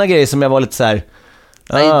såna grejer som jag var lite så här.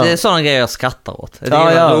 Nej, det är såna grejer jag skrattar åt. Det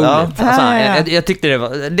är roligt. Alltså, jag tyckte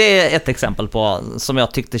det är ett exempel på som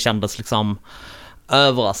jag tyckte kändes liksom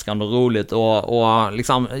överraskande och roligt, och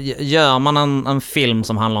liksom gör man en film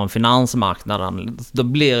som handlar om finansmarknaden, då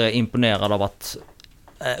blir jag imponerad av att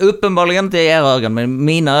uppenbarligen inte i era ögon, men i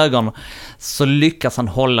mina ögon så lyckas han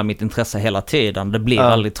hålla mitt intresse hela tiden. Det blir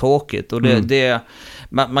väldigt tråkigt, och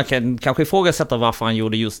man kan kanske ifrågasätta varför han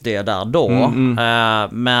gjorde just det där då,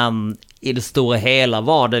 men i det stora hela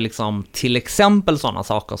var det liksom till exempel sådana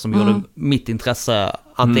saker som gjorde mitt intresse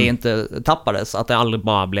att det inte tappades, att det aldrig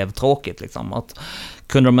bara blev tråkigt liksom. Att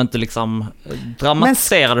kunde de inte liksom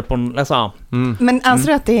dramatisera det på en liksom. Men anser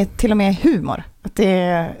du att det är till och med humor? Att det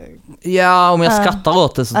är... Ja, om jag skrattar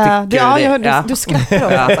åt det så tycker jag det. Du skrattar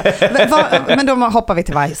åt det. Men då hoppar vi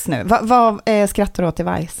till Vice nu. Vad skrattar du åt i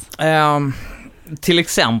Vice? Till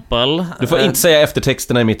exempel... Du får inte säga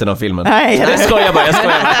eftertexterna i mitten av filmen. Nej. Jag skojar bara.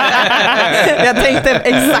 Jag tänkte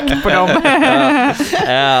exakt på dem.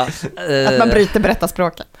 Att man bryter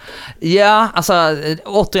berättarspråket. Ja, alltså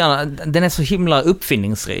återigen, den är så himla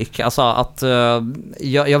uppfinningsrik. Alltså att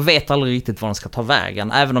jag vet aldrig riktigt var den ska ta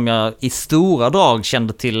vägen. Även om jag i stora drag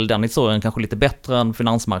kände till den historien kanske lite bättre än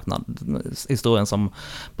finansmarknadshistorien som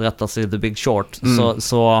berättas i The Big Short.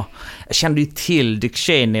 Så jag kände ju till Dick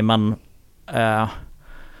Cheney, men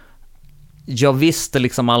jag visste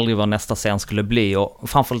liksom aldrig vad nästa scen skulle bli, och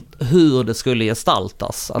framförallt hur det skulle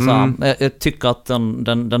gestaltas. Alltså, jag tycker att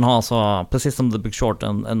den har så, precis som The Big Short,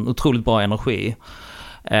 en otroligt bra energi.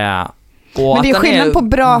 Men det är skillnad på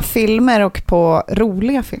bra filmer och på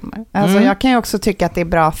roliga filmer. Alltså jag kan ju också tycka att det är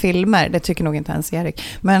bra filmer, det tycker nog inte ens Erik.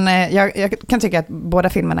 Men jag kan tycka att båda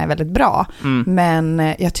filmerna är väldigt bra.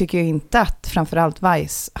 Men jag tycker ju inte att framförallt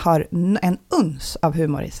Vice har en uns av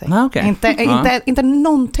humor i sig. Inte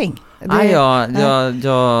någonting.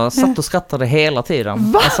 Jag satt och skrattade hela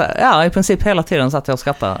tiden. Alltså, i princip hela tiden satt jag och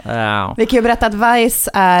skrattade. Vi kan ju berätta att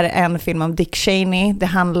Vice är en film om Dick Cheney. Det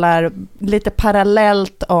handlar lite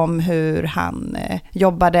parallellt om hur han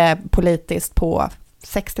jobbade politiskt på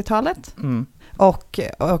 60-talet. Och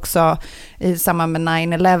också i samband med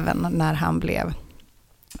 9/11 när han blev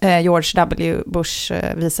George W. Bush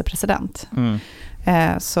vicepresident.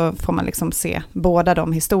 Så får man liksom se båda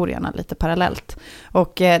de historierna lite parallellt.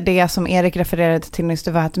 Och det som Erik refererade till nyss,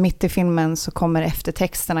 det var att mitt i filmen så kommer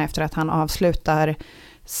eftertexterna efter att han avslutar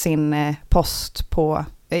sin post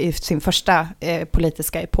i sin första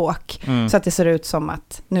politiska epok. Så att det ser ut som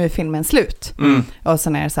att nu är filmen slut. Och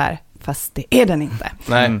sen är det så här, fast det är den inte.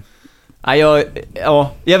 Nej.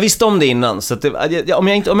 Jag visste om det innan, så att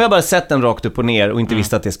om jag bara sett den rakt upp och ner och inte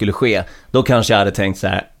visste att det skulle ske, då kanske jag hade tänkt så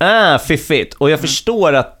här, fiffigt. Och jag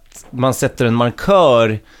förstår att man sätter en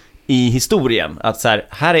markör i historien, att så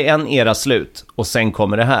här är en era slut och sen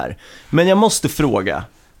kommer det här. Men jag måste fråga,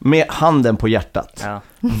 med handen på hjärtat,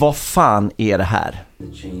 vad fan är det här?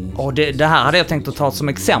 Och det här hade jag tänkt att ta som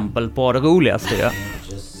exempel på det roligaste.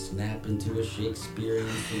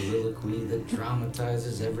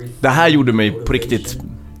 Det här gjorde mig på riktigt.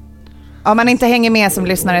 Om man inte hänger med som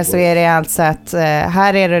lyssnare så är det alltså att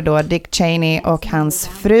här är det då Dick Cheney och hans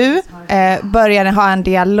fru började ha en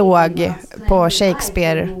dialog på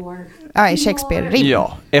Shakespeare-rim.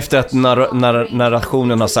 Ja, efter att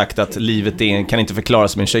narrationen har sagt att livet kan inte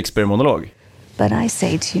förklaras som en Shakespeare-monolog. But I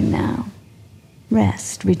say to you now,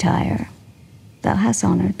 rest, retire. Thou hast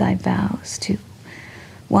honored thy vows to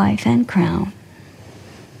wife and crown.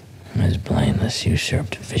 His blindness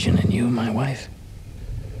usurped vision in you, my wife.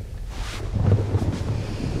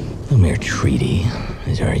 No mere treaty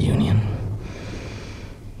is our union.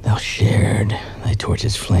 Thou shared thy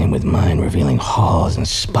torch's flame with mine, revealing halls and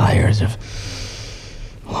spires of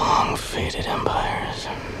long-faded empires.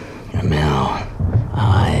 And now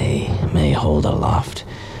I may hold aloft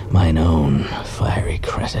mine own fiery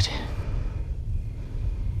cresset,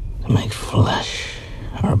 to make flesh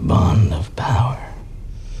our bond of power.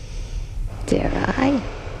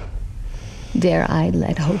 Dare I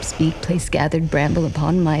let hope speak, place gathered bramble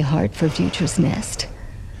upon my heart for future's nest?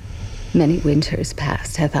 Many winters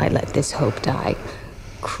past hath I let this hope die,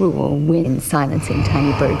 cruel wind silencing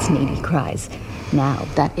tiny birds' needy cries. Now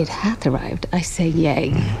that it hath arrived, I say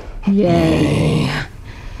yea, yea.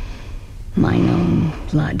 Mine own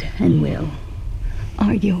blood and will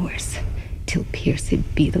are yours, till pierced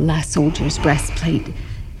be the last soldier's breastplate,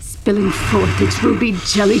 spilling forth its ruby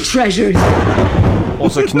jelly treasures.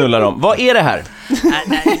 Och så knullar de. Vad är det här?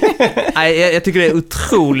 Jag tycker det är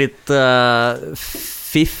otroligt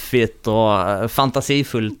fiffigt och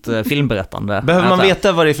fantasifullt filmberättande. Behöver man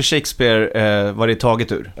veta vad det är för Shakespeare, vad det är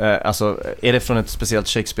taget ur? Alltså, är det från ett speciellt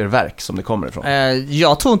Shakespeare-verk som det kommer ifrån?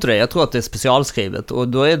 Jag tror inte det. Jag tror att det är specialskrivet. Och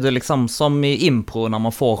då är det liksom som i impro när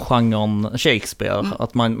man får genren Shakespeare.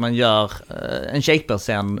 Att man gör en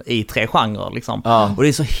Shakespeare-scen i 3 genrer liksom. Och det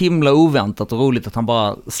är så himla oväntat och roligt att han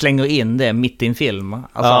bara slänger in det mitt i en film.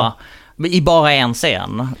 Alltså, i bara en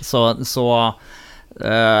scen.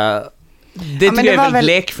 Det tycker jag är väldigt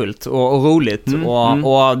lekfullt och roligt.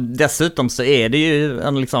 Och dessutom så är det ju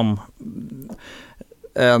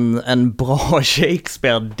en bra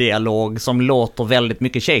Shakespeare-dialog som låter väldigt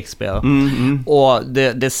mycket Shakespeare. Och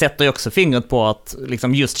det sätter ju också fingret på att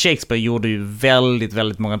liksom just Shakespeare gjorde ju väldigt,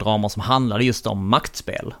 väldigt många dramer som handlade just om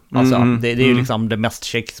maktspel. Alltså, det är ju liksom det mest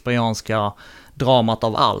shakespearianska dramat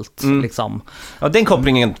av allt. Liksom. Ja, den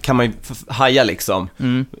kopplingen kan man ju haja liksom.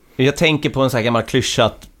 Jag tänker på en sån här gammal klyscha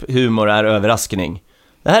att humor är överraskning.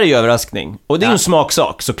 Det här är ju överraskning. Och det är ju en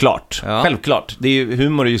smaksak, såklart. Självklart.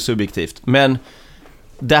 Humor är ju subjektivt. Men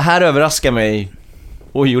det här överraskar mig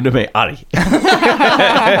och gjorde mig arg.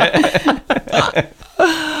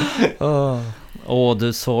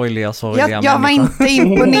 Du sorgliga jag var inte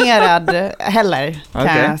imponerad heller,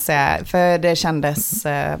 kan jag säga. För det kändes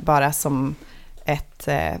bara som ett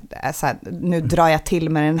nu drar jag till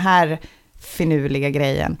med den här finurliga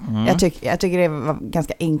grejen. Jag tycker det var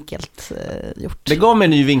ganska enkelt gjort. Det gav mig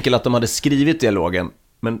en ny vinkel att de hade skrivit dialogen,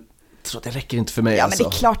 men jag tror att det räcker inte för mig. Ja, men det är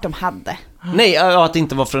klart de hade. Nej, att det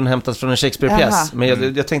inte var hämtat från en Shakespeare-pjäs.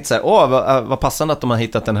 Men jag tänkte så här, vad passande att de har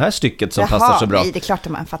hittat den här stycket som passar så bra. Nej, det är klart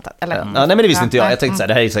de har fattat. Eller? Nej, men det visste inte jag. Jag tänkte så här,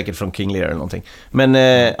 det här är säkert från King Lear eller någonting. Men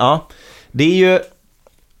det är ju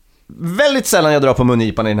väldigt sällan jag drar på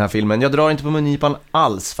mungipan i den här filmen. Jag drar inte på mungipan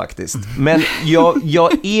alls faktiskt. Men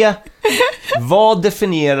jag är... Vad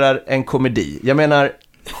definierar en komedi? Jag menar,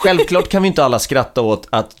 självklart kan vi inte alla skratta åt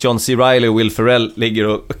att John C. Reilly och Will Ferrell ligger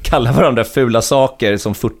och kallar varandra fula saker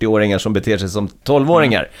som 40-åringar som beter sig som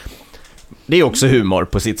 12-åringar. Det är också humor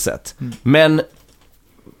på sitt sätt. Men...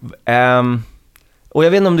 och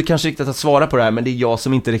jag vet inte om du kanske riktigt har svarat på det här, men det är jag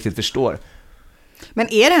som inte riktigt förstår.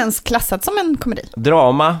 Men är det ens klassat som en komedi?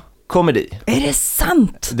 Drama, komedi. Är det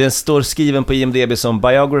sant? Den står skriven på IMDb som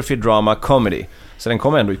biography, drama, comedy. Så den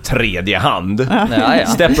kommer ändå i tredje hand. Ja.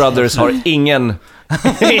 Step Brothers har ingen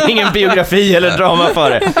biografi eller drama för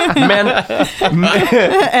det. Men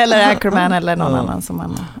eller Ackerman eller någon annan som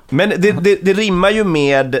man... Men det rimmar ju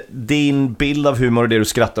med din bild av humor och det du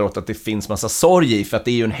skrattar åt, att det finns massa sorg i, för att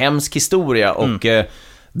det är ju en hemsk historia. Och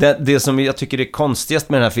det som jag tycker är konstigast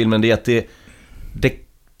med den här filmen, det är att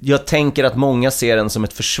jag tänker att många ser den som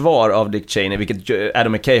ett försvar av Dick Cheney, vilket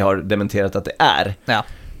Adam McKay har dementerat att det är. Ja.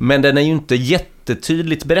 Men den är ju inte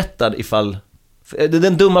jättetydligt berättad ifall...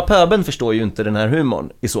 Den dumma pöben förstår ju inte den här humorn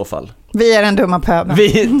i så fall. Vi är den dumma pöben.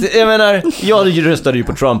 Jag menar, jag röstade ju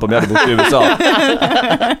på Trump om jag hade bott i USA.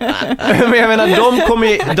 Men jag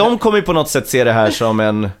menar, de kommer ju på något sätt se det här som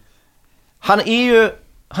en... Han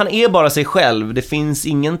är bara sig själv. Det finns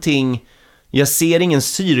ingenting... Jag ser ingen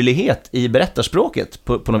syrlighet i berättarspråket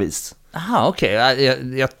på något vis. Aha, okej.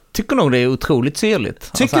 Jag tycker nog det är otroligt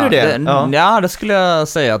syrligt. Tycker du det? Ja, det skulle jag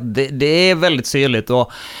säga. Det är väldigt syrligt,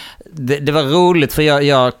 och det var roligt, för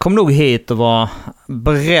jag kom nog hit och var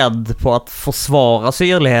beredd på att försvara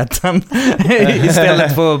syrligheten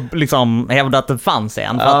istället för att liksom hävda att det fanns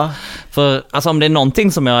en. För alltså, om det är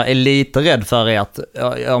någonting som jag är lite rädd för är att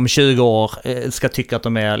jag om 20 år ska tycka att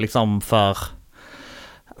de är liksom för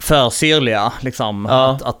syrliga liksom,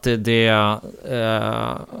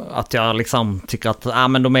 att jag liksom tycker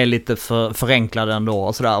att men de är lite för förenklade ändå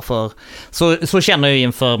och sådär, för så känner jag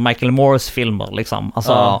inför Michael Moores filmer liksom.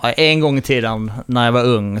 Alltså en gång i tiden när jag var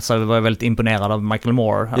ung så var jag väldigt imponerad av Michael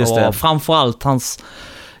Moore, och framförallt hans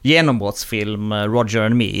genombrottsfilm Roger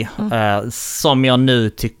and Me, som jag nu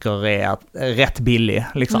tycker är rätt billig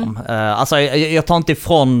liksom. Alltså jag tar inte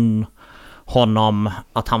ifrån honom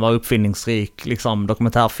att han var uppfinningsrik liksom,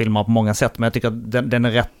 dokumentärfilmer på många sätt, men jag tycker att den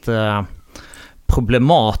är rätt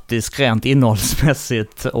problematisk rent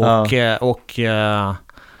innehållsmässigt,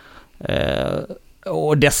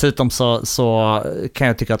 och dessutom så kan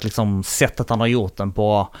jag tycka att liksom sättet han har gjort den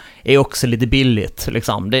på är också lite billigt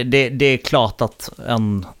liksom. Det är klart att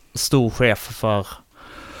en stor chef för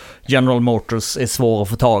General Motors är svår att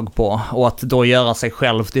få tag på, och att då göra sig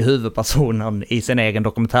själv till huvudpersonen i sin egen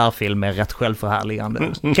dokumentärfilm är rätt självförhärligande,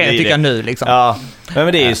 kan jag tycka nu liksom. Ja,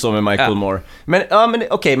 men det är ju så med Michael Moore. Men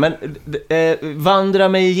okej, vandra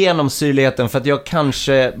mig igenom syrligheten, för att jag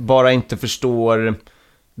kanske bara inte förstår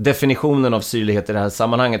definitionen av syrlighet i det här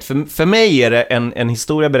sammanhanget. För mig är det en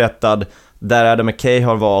historia berättad där Adam McKay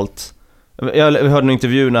har valt... Jag hörde en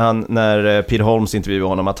intervju när Peter Holmes intervjuade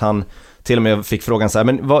honom, att han till och med fick frågan så här,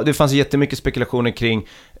 men det fanns jättemycket spekulationer kring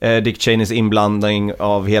Dick Cheneys inblandning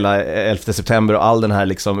av hela 11 september och all den här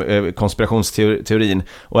liksom konspirationsteorin,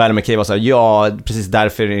 och Adam McKay var så här, ja, precis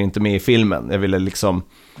därför är det inte med i filmen. Jag ville liksom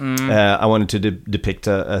I wanted to depict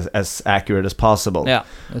as accurate as possible. Ja,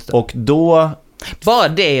 just det. Och då... Bara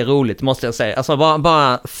det är roligt, måste jag säga. Alltså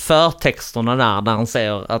bara förtexterna där han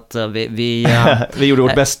säger att vi vi gjorde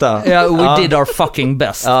vårt bästa. We did our fucking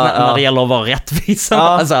best när det gäller att vara rättvisa.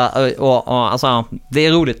 Alltså, det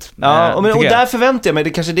är roligt. Och där förväntar jag mig,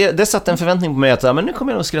 det satte en förväntning på mig att men nu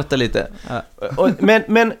kommer jag nog skratta lite.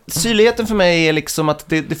 Men syrligheten för mig är liksom att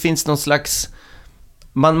det finns någon slags...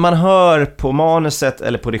 Man hör på manuset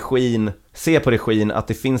eller på regin, ser på regin att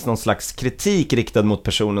det finns någon slags kritik riktad mot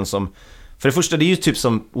personen som... För det första, det är ju typ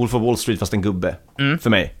som Wolf of Wall Street fast en gubbe för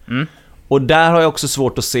mig. Och där har jag också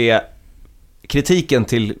svårt att se kritiken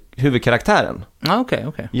till huvudkaraktären.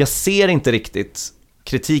 Okay. Jag ser inte riktigt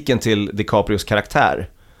kritiken till DiCaprios karaktär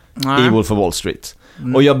i Wolf of Wall Street.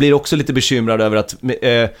 Och jag blir också lite bekymrad över att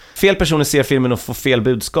fel personer ser filmen och får fel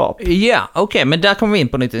budskap. Ja, okej, men där kommer vi in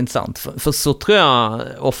på något intressant. För så tror jag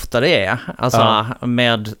ofta det är. Alltså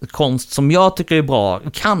med konst som jag tycker är bra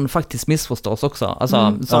kan faktiskt missförstås också.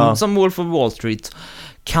 Alltså som Wolf of Wall Street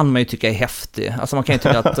kan man ju tycka är häftig. Alltså man kan ju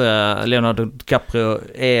tycka att Leonardo DiCaprio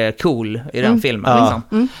är cool i den filmen.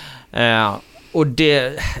 Liksom. Och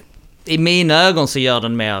det, i mina ögon så gör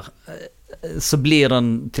den mer... så blir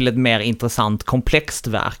den till ett mer intressant komplext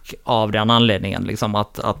verk av den anledningen liksom,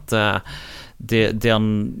 att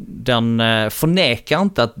den förnekar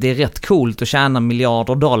inte att det är rätt coolt att tjäna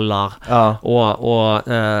miljarder dollar och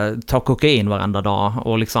ta kokain varenda dag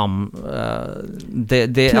och liksom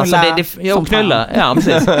knulla, ja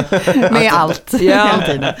precis. Med allt hela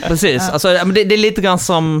tiden. Precis. Alltså, men det är lite grann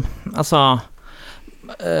som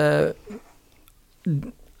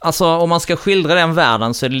alltså om man ska skildra den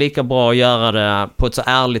världen så är det lika bra att göra det på ett så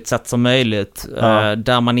ärligt sätt som möjligt,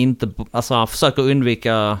 där man inte försöker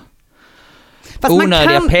undvika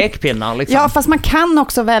onödiga pekpinnar liksom. Ja, fast man kan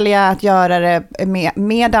också välja att göra det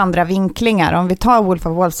med andra vinklingar. Om vi tar Wolf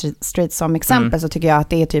of Wall Street som exempel så tycker jag att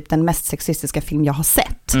det är typ den mest sexistiska film jag har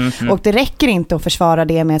sett. Och det räcker inte att försvara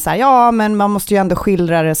det med så här, ja men man måste ju ändå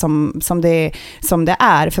skildra det som det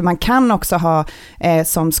är. För man kan också ha,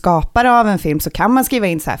 som skapare av en film så kan man skriva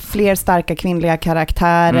in så här, fler starka kvinnliga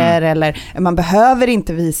karaktärer eller man behöver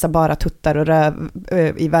inte visa bara tuttar och röv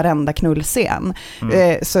i varenda knullscen.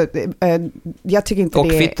 Så jag tycker inte och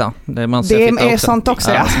det fitta. Det fitta är sånt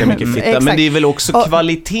också. Ganska mycket fitta. Men det är väl också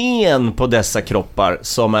kvaliteten på dessa kroppar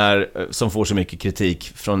som får så mycket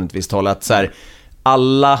kritik från ett visst håll. Att så här,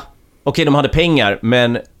 alla, okej, de hade pengar,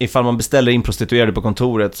 men ifall man beställer in prostituerade på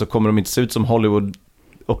kontoret så kommer de inte se ut som Hollywood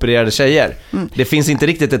opererade tjejer. Det finns inte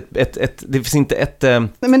riktigt ett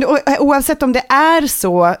Men oavsett om det är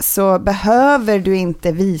så behöver du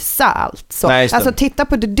inte visa allt. Så. Nej, alltså titta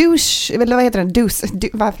på The Douche, eller vad heter den?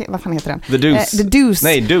 Vad fan heter den? The Deuce. The Deuce.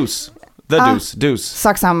 Nej, Deuce. The Deuce.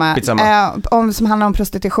 Sak samma. Som handlar om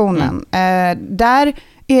prostitutionen. Där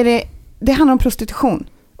är det handlar om prostitution.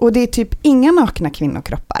 Och det är typ inga nakna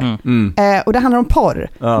kvinnokroppar. Och det handlar om porr.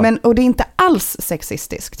 Och det är inte alls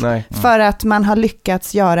sexistiskt. Nej. För att man har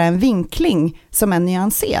lyckats göra en vinkling som är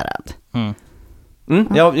nyanserad.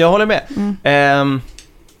 Jag håller med.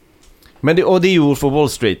 Men det är ju Wolf of Wall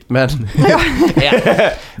Street, men...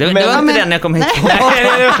 Det var inte den jag kom hit.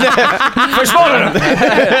 Försvara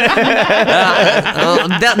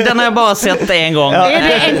den har jag bara sett en gång. Är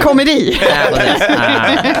det en komedi?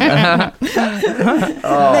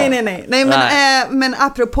 Nej, men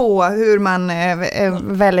apropå hur man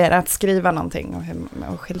väljer att skriva någonting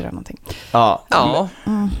och skildra någonting.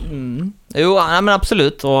 Jo, men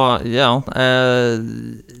absolut. Och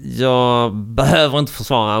jag behöver inte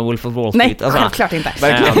försvara Wolf of Wall Street. Nej, självklart inte.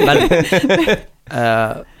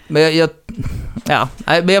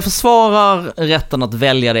 Men jag försvarar rätten att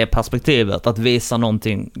välja det perspektivet, att visa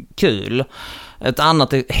någonting kul. Ett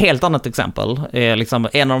helt annat exempel är liksom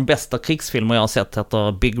en av de bästa krigsfilmer jag har sett,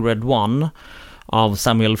 heter Big Red One av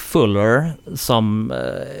Samuel Fuller, som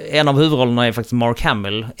en av huvudrollerna är faktiskt Mark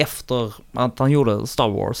Hamill efter att han gjorde Star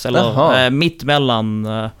Wars, eller mitt mellan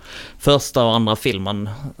första och andra filmen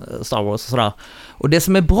Star Wars och sådär. Och det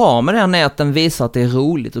som är bra med den är att den visar att det är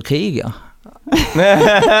roligt att kriga.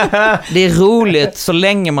 Det är roligt så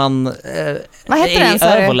länge man är i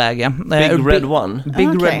överläge. Big Red One.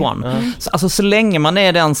 Red One. Alltså så länge man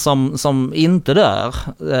är den som inte dör,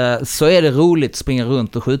 så är det roligt att springa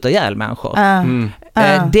runt och skjuta ihjäl människor.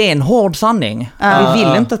 Det är en hård sanning. Vi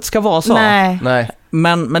vill inte att det ska vara så. Nej.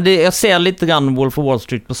 Men jag ser lite grann Wolf of Wall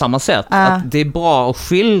Street på samma sätt. Att det är bra att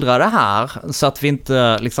skildra det här så att vi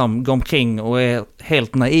inte liksom går omkring och är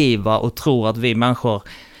helt naiva och tror att vi människor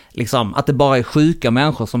liksom, att det bara är sjuka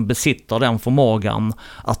människor som besitter den förmågan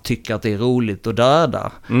att tycka att det är roligt att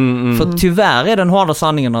döda. För tyvärr är den hårda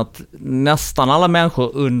sanningen att nästan alla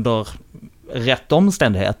människor under rätt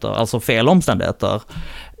omständigheter, alltså fel omständigheter,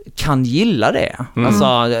 kan gilla det.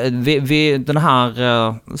 Alltså, den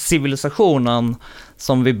här civilisationen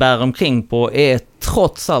som vi bär omkring på är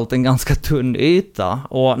trots allt en ganska tunn yta,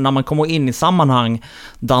 och när man kommer in i sammanhang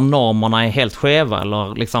där normerna är helt skeva,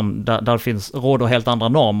 eller liksom där råder helt andra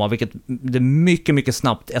normer, vilket det mycket, mycket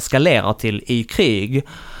snabbt eskalerar till i krig,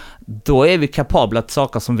 då är vi kapabla till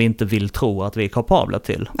saker som vi inte vill tro att vi är kapabla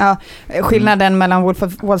till. Ja, skillnaden mellan Wolf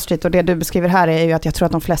of Wall Street och det du beskriver här är ju att jag tror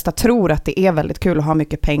att de flesta tror att det är väldigt kul att ha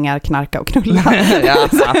mycket pengar, knarka och knulla.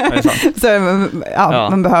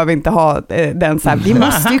 Man behöver inte ha den så här. Vi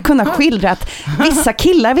måste ju kunna skildra att vissa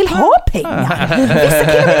killar vill ha pengar. Vissa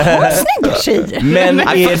killar vill ha snygga tjejer. Men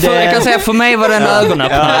jag kan säga, för mig var det en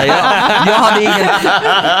ögonöppnare.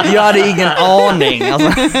 Jag hade ingen aning.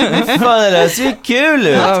 Alltså. Fan, det ser kul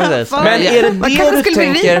ut. Men är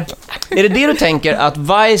det det du tänker att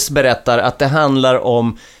Vice berättar att det handlar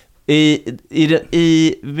om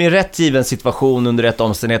i rätt given situation under rätt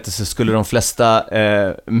omständigheter så skulle de flesta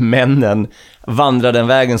männen vandra den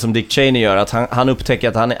vägen som Dick Cheney gör, att han upptäcker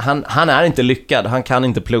att han är inte lyckad, han kan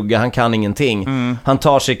inte plugga, han kan ingenting. Han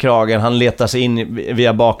tar sig i kragen, han letar sig in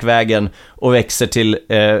via bakvägen och växer till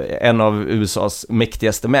en av USAs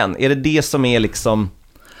mäktigaste män. Är det som är liksom...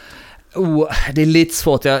 Det är lite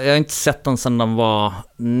svårt. Jag har inte sett den sedan den var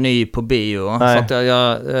ny på bio. Så att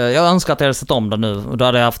jag önskar att jag hade sett om den nu. Och då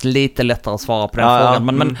hade jag haft lite lättare att svara på den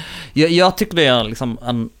frågan. Men jag tycker det är liksom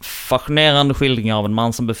en fascinerande skildring av en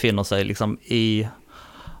man som befinner sig liksom i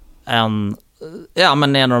en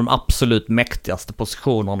av de absolut mäktigaste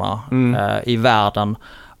positionerna i världen.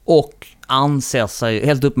 Och anser sig,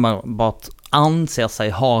 helt uppenbart anser sig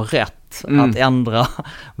ha rätt att ändra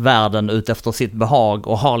världen ut efter sitt behag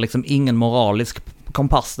och har liksom ingen moralisk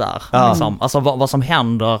kompass där. Liksom. Alltså vad som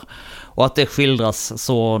händer och att det skildras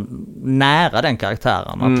så nära den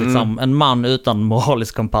karaktären. Att liksom en man utan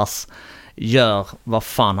moralisk kompass gör vad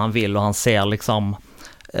fan han vill och han ser liksom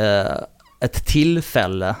ett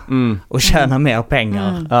tillfälle att tjäna mer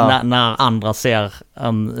pengar när andra ser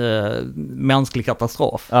en mänsklig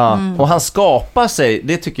katastrof. Och han skapar sig,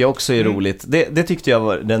 det tycker jag också är roligt. Det tyckte jag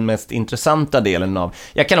var den mest intressanta delen av.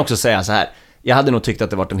 Jag kan också säga så här, jag hade nog tyckt att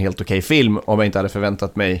det var en helt okej film om jag inte hade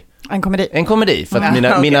förväntat mig en komedi, för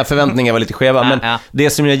att mina förväntningar var lite skeva. Men det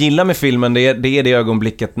som jag gillar med filmen, det är det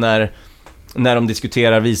ögonblicket när de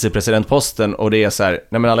diskuterar vicepresidentposten och det är så här,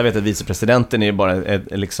 nej men alla vet att vicepresidenten är bara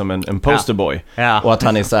liksom en posterboy och att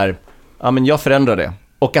han är så här, ja men jag förändrar det.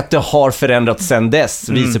 Och att det har förändrats sen dess.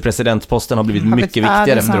 Vicepresidentposten har blivit mycket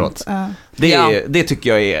viktigare efteråt. Det tycker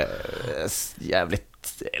jag är jävligt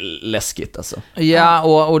läskigt alltså. Ja,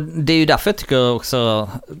 och det är ju därför jag tycker också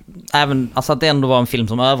även alltså att det ändå var en film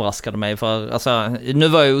som överraskade mig, för alltså, nu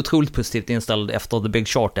var jag otroligt positivt inställd efter The Big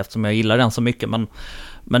Short eftersom jag gillar den så mycket,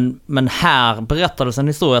 men här berättades en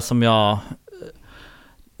historia som jag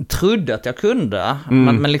trodde att jag kunde,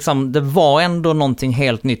 men liksom det var ändå någonting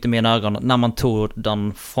helt nytt i mina ögon när man tog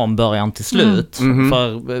den från början till slut.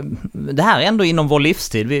 För det här är ändå inom vår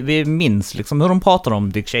livstid. Vi minns liksom hur de pratade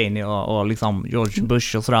om Dick Cheney och liksom George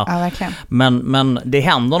Bush och sådär. Ja, verkligen. Men det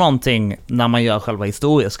händer någonting när man gör själva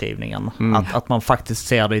historieskrivningen. Att man faktiskt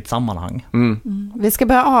ser det i ett sammanhang. Vi ska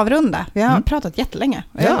börja avrunda. Vi har pratat jättelänge.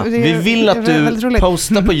 Vi vill att du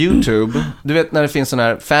postar på YouTube. Du vet när det finns sån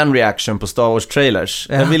här fan reaction på Star Wars trailers.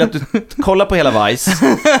 Jag vill att du kollar på hela Vice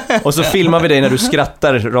och så filmar vi dig när du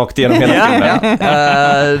skrattar rakt igenom hela filmen.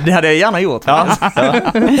 Det hade jag gärna gjort.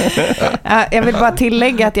 Jag vill bara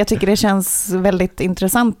tillägga att jag tycker det känns väldigt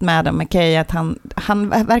intressant med Adam McKay att han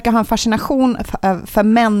verkar ha en fascination för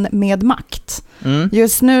män med makt.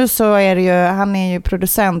 Just nu så är det ju, han är ju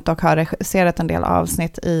producent och har regisserat en del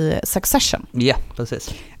avsnitt i Succession. Ja,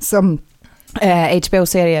 precis. Som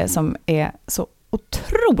HBO-serie som är så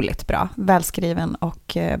otroligt bra, välskriven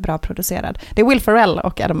och bra producerad. Det är Will Ferrell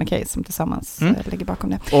och Adam McKay som tillsammans ligger bakom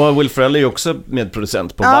det. Och Will Ferrell är ju också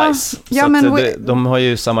medproducent på Vice. Ja, så men de har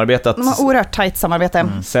ju samarbetat. De har oerhört tajt samarbete.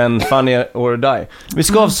 Sen Funny or Die. Vi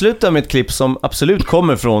ska avsluta med ett klipp som absolut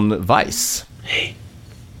kommer från Vice. Hey,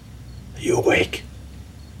 are you awake?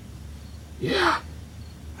 Yeah.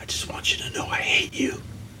 I just want you to know I hate you.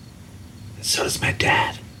 And so does my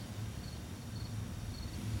dad.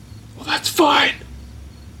 Well, that's fine.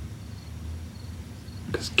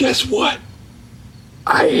 Because guess what?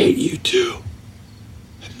 I hate you too.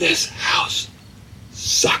 And this house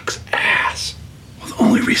sucks ass. Well, the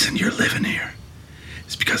only reason you're living here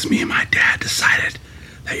is because me and my dad decided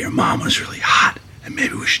that your mom was really hot and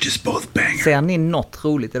maybe we should just both bang her. Ser ni något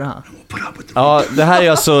roligt i det här? Ja, det här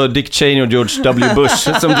är alltså Dick Cheney och George W.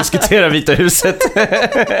 Bush som diskuterar Vita huset.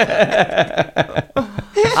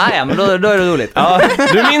 Ja, men då är det roligt. Ja,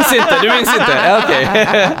 du minns inte. Ja, okej.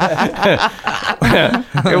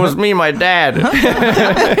 It was me, my dad.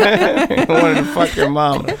 I wanted to fuck your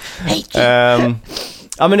mom.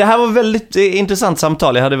 Ja, men det här var väldigt intressant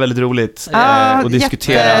samtal. Jag hade väldigt roligt att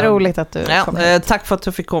diskutera. Jätteroligt att du kom hit. Tack för att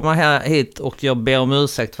du fick komma hit och jag ber om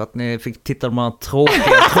ursäkt för att ni fick titta på de här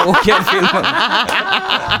tråkiga filmerna.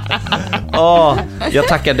 Jag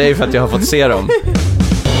tackar dig för att jag har fått se dem.